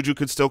 and Juju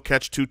could still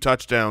catch 2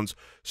 touchdowns.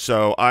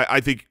 So I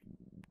think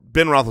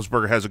Ben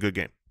Roethlisberger has a good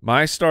game.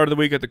 My start of the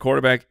week at the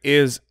quarterback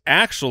is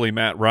actually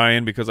Matt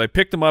Ryan because I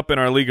picked him up in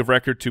our league of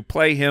record to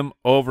play him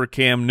over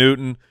Cam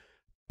Newton.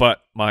 But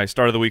my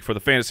start of the week for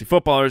the fantasy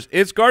footballers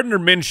is Gardner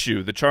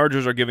Minshew. The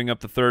Chargers are giving up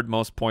the 3rd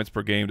most points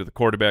per game to the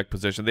quarterback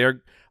position. They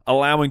are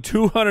allowing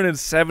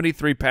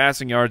 273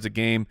 passing yards a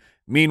game.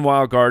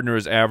 Meanwhile, Gardner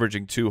is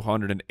averaging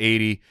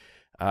 280.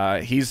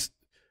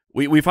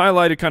 We've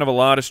highlighted kind of a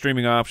lot of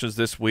streaming options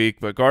this week,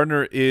 but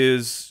Gardner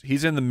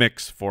he's in the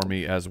mix for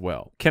me as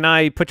well. Can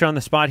I put you on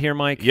the spot here,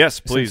 Mike? Yes,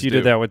 please. Since you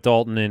did that with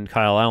Dalton and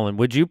Kyle Allen.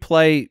 Would you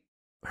play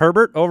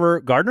Herbert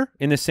over Gardner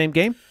in this same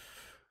game?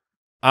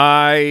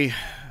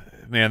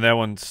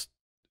 Man,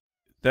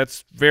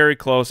 that's very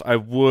close.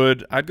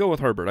 I'd go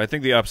with Herbert. I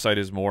think the upside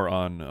is more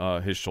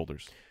on his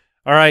shoulders.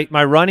 All right,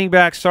 my running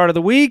back start of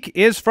the week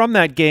is from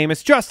that game.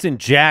 It's Justin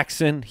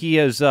Jackson.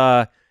 He's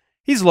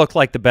looked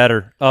like the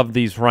better of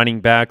these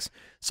running backs.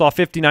 Saw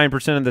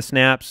 59% of the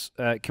snaps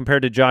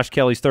compared to Josh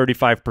Kelly's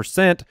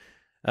 35%.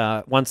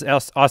 Once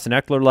Austin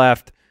Eckler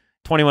left,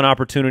 21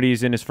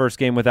 opportunities in his first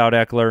game without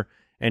Eckler,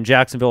 and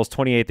Jacksonville is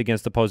 28th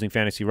against opposing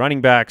fantasy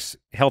running backs.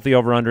 Healthy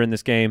over-under in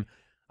this game.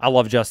 I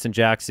love Justin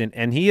Jackson,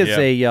 and he is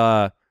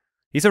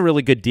he's a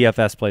really good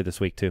DFS play this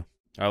week too.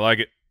 I like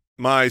it.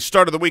 My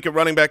start of the week at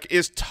running back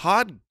is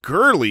Todd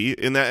Gurley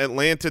in that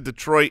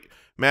Atlanta-Detroit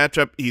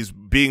matchup. He's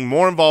being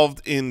more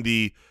involved in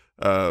the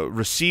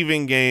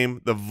receiving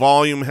game. The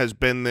volume has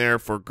been there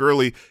for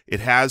Gurley.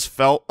 It has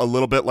felt a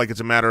little bit like it's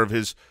a matter of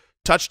his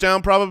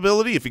touchdown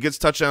probability. If he gets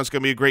touchdown, it's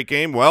going to be a great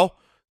game. Well,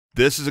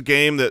 this is a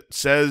game that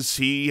says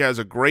he has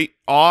a great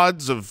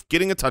odds of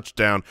getting a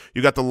touchdown.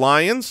 You got the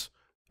Lions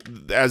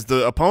as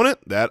the opponent.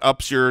 That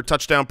ups your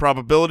touchdown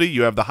probability.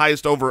 You have the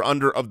highest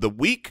over-under of the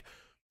week.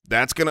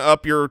 That's going to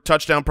up your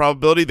touchdown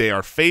probability. They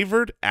are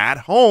favored at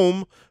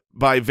home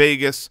by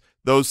Vegas.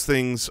 Those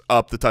things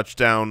up the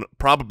touchdown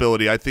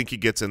probability. I think he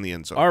gets in the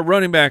end zone. Our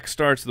running back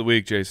starts of the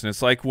week, Jason.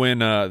 It's like when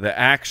the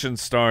action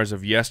stars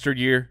of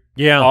yesteryear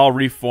all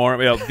reform.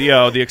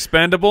 The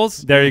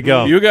Expendables. There you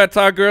go. You got to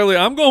talk earlier.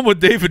 I'm going with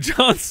David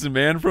Johnson,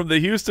 man, from the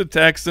Houston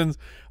Texans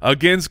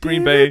against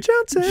Green Bay.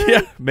 Johnson.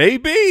 Yeah,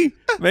 maybe.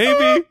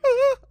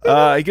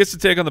 He gets to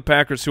take on the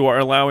Packers, who are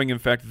allowing, in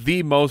fact,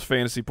 the most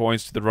fantasy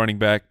points to the running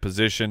back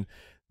position.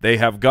 They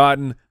have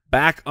gotten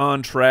back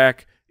on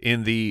track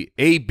in the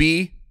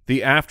AB,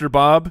 the after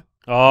Bob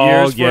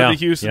years for the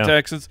Houston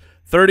Texans.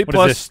 30 what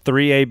plus. Is this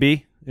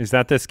 3AB? Is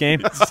that this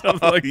game?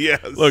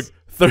 Yes. Look,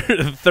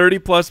 30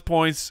 plus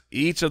points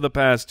each of the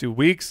past 2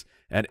 weeks,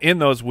 and in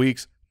those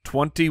weeks,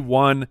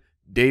 21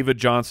 David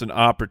Johnson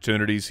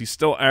opportunities. He's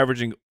still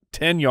averaging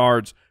 10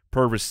 yards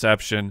per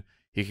reception.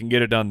 He can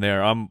get it done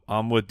there.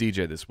 I'm with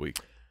DJ this week.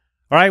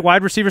 All right,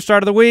 wide receiver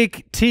start of the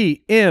week,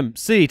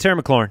 TMC,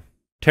 Terry McLaurin.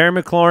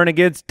 Terry McLaurin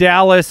against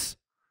Dallas.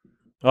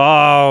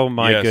 Oh,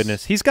 my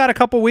goodness. He's got a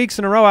couple weeks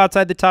in a row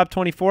outside the top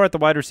 24 at the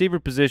wide receiver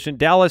position.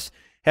 Dallas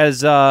has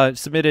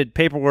submitted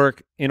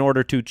paperwork in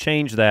order to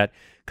change that.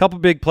 Couple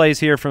big plays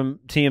here from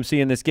TMC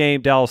in this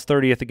game. Dallas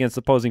 30th against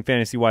opposing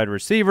fantasy wide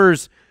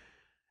receivers.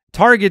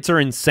 Targets are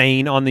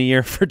insane on the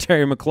year for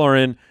Terry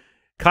McLaurin.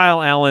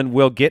 Kyle Allen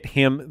will get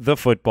him the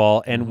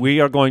football, and we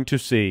are going to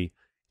see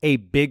a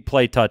big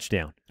play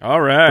touchdown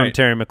from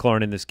Terry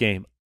McLaurin in this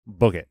game.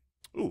 Book it.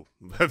 Ooh,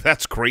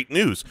 that's great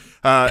news.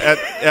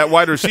 At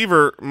wide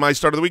receiver, my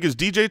start of the week is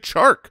DJ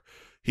Chark.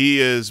 He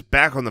is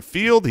back on the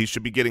field. He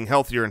should be getting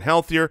healthier and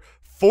healthier.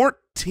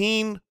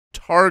 14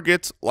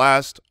 targets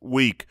last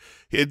week.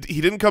 He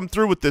didn't come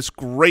through with this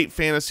great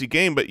fantasy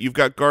game, but you've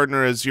got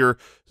Gardner as your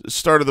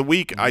start of the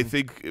week. I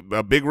think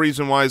a big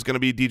reason why is going to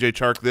be DJ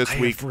Chark this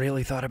week. I've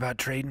really thought about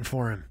trading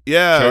for him.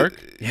 Yeah.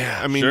 Chark? Yeah.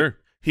 I mean,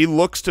 he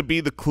looks to be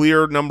the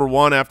clear number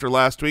one after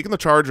last week. And the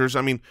Chargers,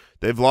 I mean,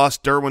 they've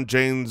lost Derwin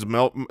James,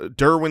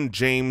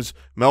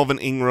 Melvin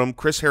Ingram,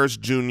 Chris Harris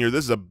Jr.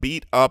 This is a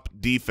beat-up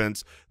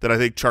defense that I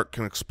think Chark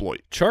can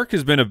exploit. Chark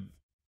has been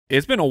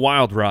it's been a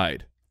wild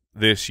ride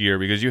this year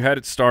because you had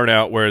it start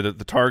out where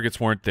the targets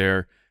weren't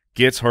there,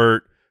 gets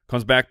hurt,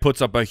 comes back,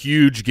 puts up a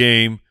huge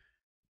game,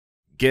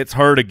 gets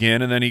hurt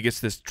again, and then he gets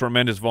this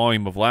tremendous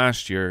volume of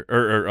last year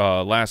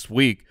or last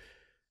week.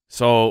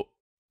 So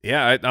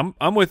yeah,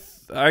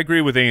 I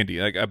agree with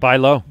Andy. Like buy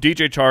low.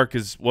 DJ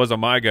Chark was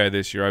my guy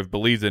this year. I've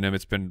believed in him.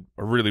 It's been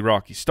a really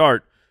rocky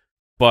start,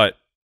 but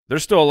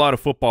there's still a lot of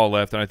football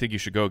left, and I think you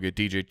should go get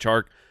DJ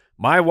Chark.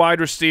 My wide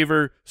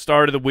receiver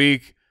start of the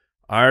week,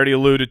 I already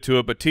alluded to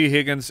it, but T.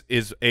 Higgins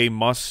is a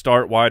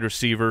must-start wide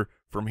receiver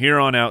from here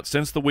on out.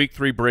 Since the Week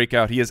 3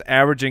 breakout, he is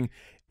averaging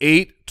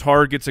 8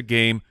 targets a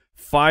game.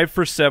 5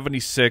 for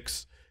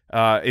 76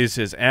 is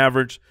his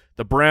average.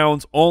 The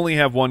Browns only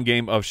have one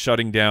game of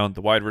shutting down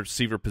the wide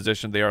receiver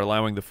position. They are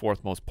allowing the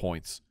 4th most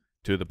points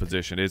to the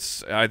position.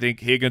 I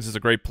think Higgins is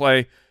a great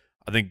play.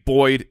 I think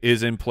Boyd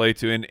is in play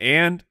too.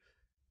 And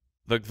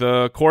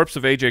the corpse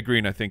of A.J.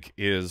 Green, I think,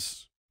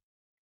 is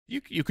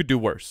you could do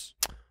worse.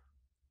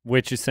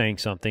 Which is saying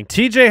something.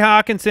 T.J.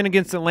 Hawkinson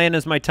against Atlanta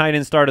is my tight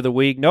end start of the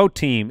week. No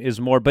team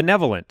is more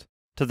benevolent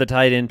to the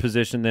tight end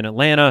position than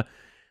Atlanta.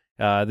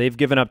 They've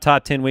given up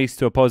top 10 weeks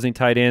to opposing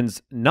tight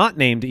ends not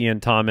named Ian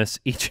Thomas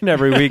each and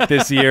every week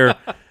this year,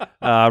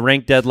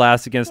 ranked dead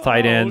last against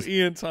tight ends.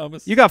 Ian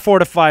Thomas. You got 4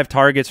 to 5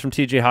 targets from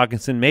T.J.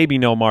 Hawkinson, maybe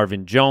no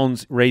Marvin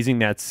Jones, raising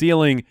that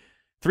ceiling.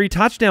 3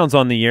 touchdowns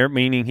on the year,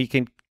 meaning he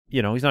can,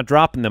 he's not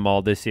dropping them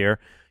all this year.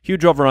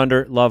 Huge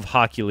over-under. Love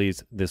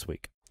Hawkules this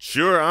week.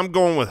 Sure, I'm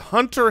going with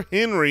Hunter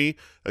Henry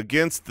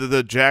against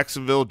the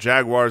Jacksonville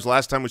Jaguars.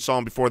 Last time we saw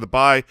him before the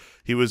bye,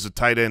 he was a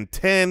tight end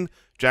 10.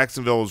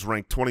 Jacksonville was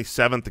ranked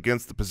 27th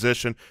against the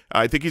position.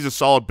 I think he's a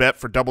solid bet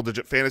for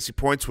double-digit fantasy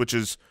points, which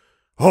is,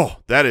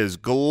 that is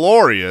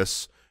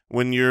glorious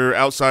when you're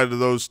outside of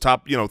those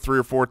top, 3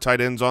 or 4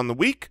 tight ends on the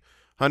week.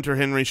 Hunter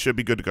Henry should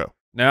be good to go.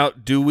 Now,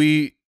 do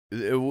we,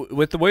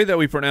 with the way that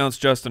we pronounce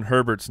Justin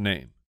Herbert's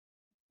name,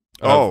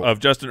 of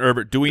Justin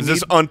Herbert, do we is need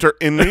this Hunter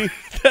Henry?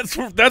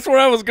 That's where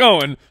I was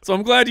going. So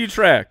I'm glad you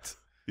tracked.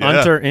 Yeah.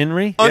 Hunter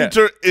Henry?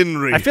 Hunter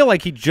Henry. I feel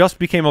like he just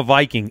became a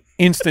Viking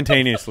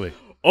instantaneously.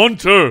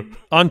 Hunter.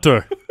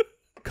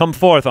 Come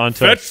forth,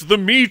 Hunter. Fetch the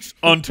meat,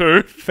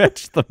 Hunter.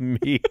 Fetch the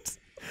meat.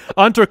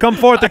 Hunter, come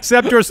forth,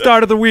 accept your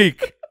start of the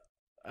week.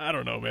 I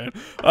don't know, man.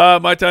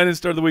 My tight end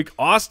start of the week,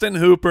 Austin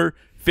Hooper,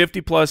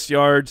 50-plus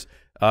yards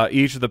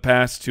each of the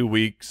past 2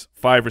 weeks,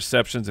 5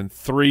 receptions in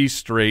 3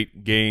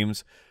 straight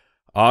games.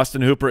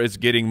 Austin Hooper is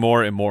getting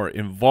more and more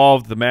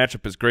involved. The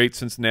matchup is great.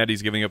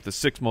 Cincinnati's giving up the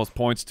 6th most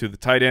points to the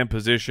tight end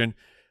position.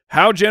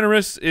 How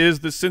generous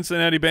is the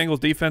Cincinnati Bengals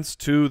defense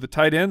to the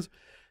tight ends?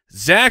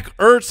 Zach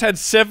Ertz had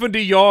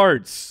 70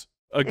 yards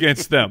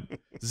against them.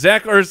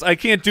 Zach Ertz, I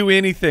can't do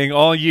anything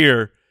all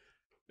year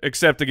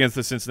except against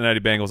the Cincinnati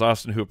Bengals.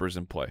 Austin Hooper's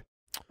in play.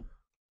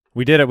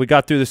 We did it. We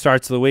got through the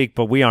starts of the week,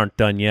 but we aren't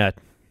done yet.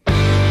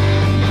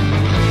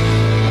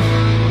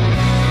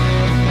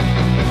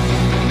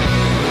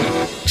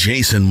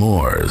 Jason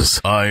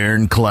Moore's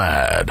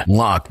ironclad,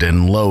 locked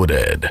and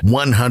loaded,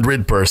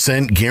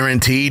 100%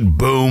 guaranteed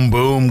boom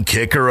boom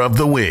kicker of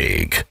the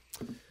week.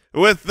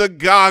 With the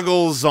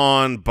goggles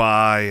on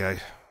by,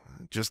 I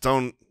just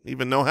don't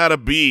even know how to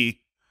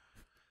be.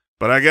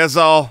 But I guess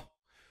I'll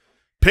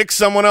pick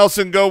someone else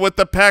and go with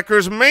the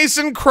Packers'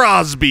 Mason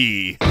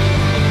Crosby.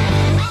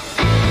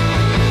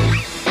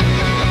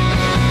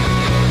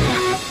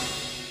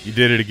 You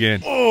did it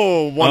again.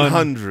 Oh,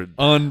 100.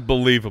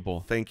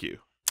 Unbelievable. Thank you.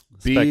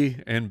 B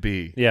and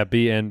B. Yeah,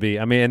 B and B.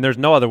 I mean, and there's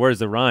no other words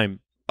that rhyme.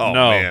 Oh,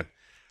 No. man.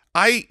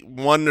 I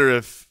wonder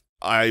if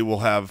I will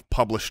have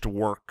published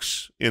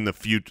works in the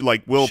future.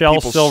 Like, will Shel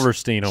people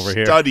Silverstein over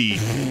here study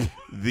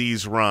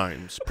these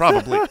rhymes?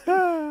 Probably.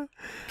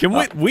 Can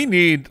we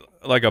need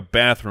like a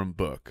bathroom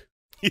book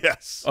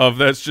Yes.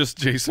 that's just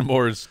Jason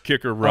Moore's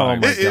kicker rhyme.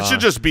 my It should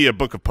just be a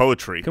book of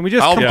poetry. Can we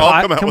just I'll come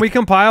out can we with-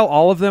 compile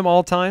all of them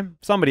all time?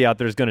 Somebody out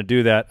there is going to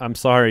do that. I'm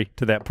sorry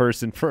to that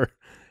person for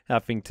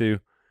having to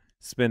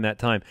spend that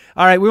time.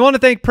 All right, we want to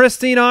thank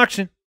Pristine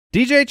Auction.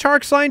 DJ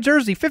Chark signed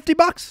jersey,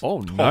 $50. Oh,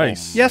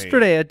 nice.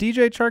 Yesterday, a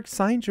DJ Chark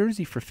signed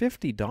jersey for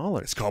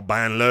 $50. It's called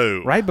buying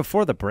low. Right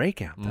before the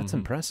breakout. That's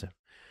impressive.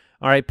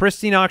 All right,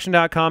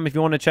 pristineauction.com if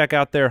you want to check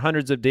out their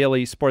hundreds of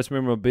daily sports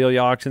memorabilia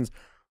auctions.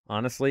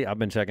 Honestly, I've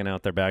been checking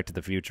out their Back to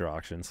the Future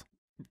auctions.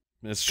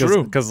 It's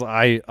true. Because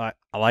I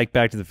like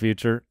Back to the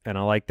Future, and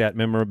I like that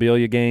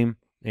memorabilia game,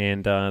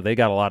 and they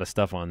got a lot of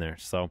stuff on there.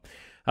 So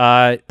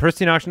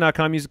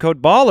pristineauction.com, use the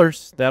code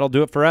BALLERS. That'll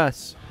do it for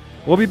us.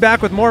 We'll be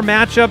back with more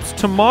matchups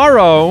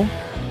tomorrow.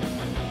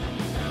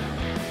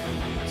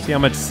 See how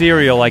much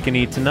cereal I can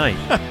eat tonight.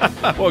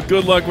 Well,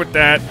 good luck with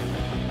that.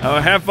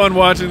 Have fun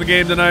watching the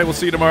game tonight. We'll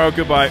see you tomorrow.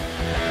 Goodbye.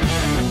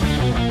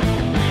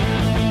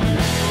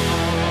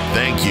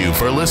 Thank you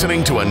for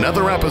listening to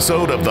another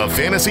episode of the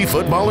Fantasy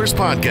Footballers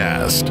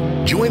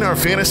Podcast. Join our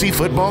fantasy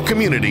football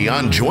community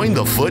on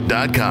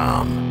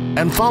jointhefoot.com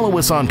and follow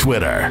us on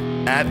Twitter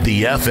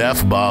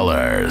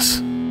 @TheFFBallers.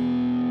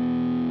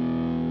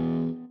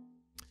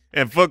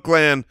 And Foot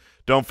Clan,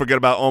 don't forget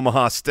about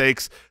Omaha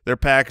Steaks. Their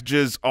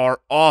packages are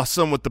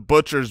awesome with the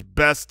Butcher's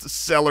Best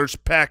Sellers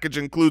package.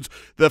 Includes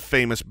the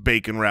famous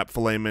bacon wrap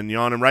filet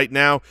mignon. And right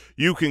now,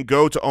 you can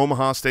go to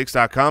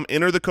omahasteaks.com,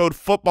 enter the code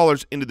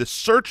FOOTBALLERS into the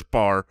search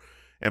bar,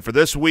 and for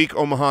this week,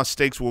 Omaha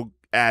Steaks will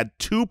add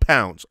 2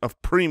 pounds of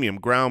premium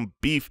ground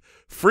beef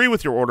free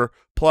with your order,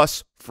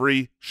 plus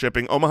free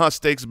shipping. Omaha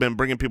Steaks has been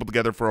bringing people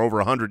together for over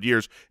 100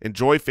 years.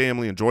 Enjoy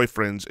family, enjoy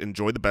friends,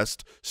 enjoy the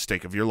best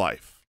steak of your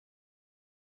life.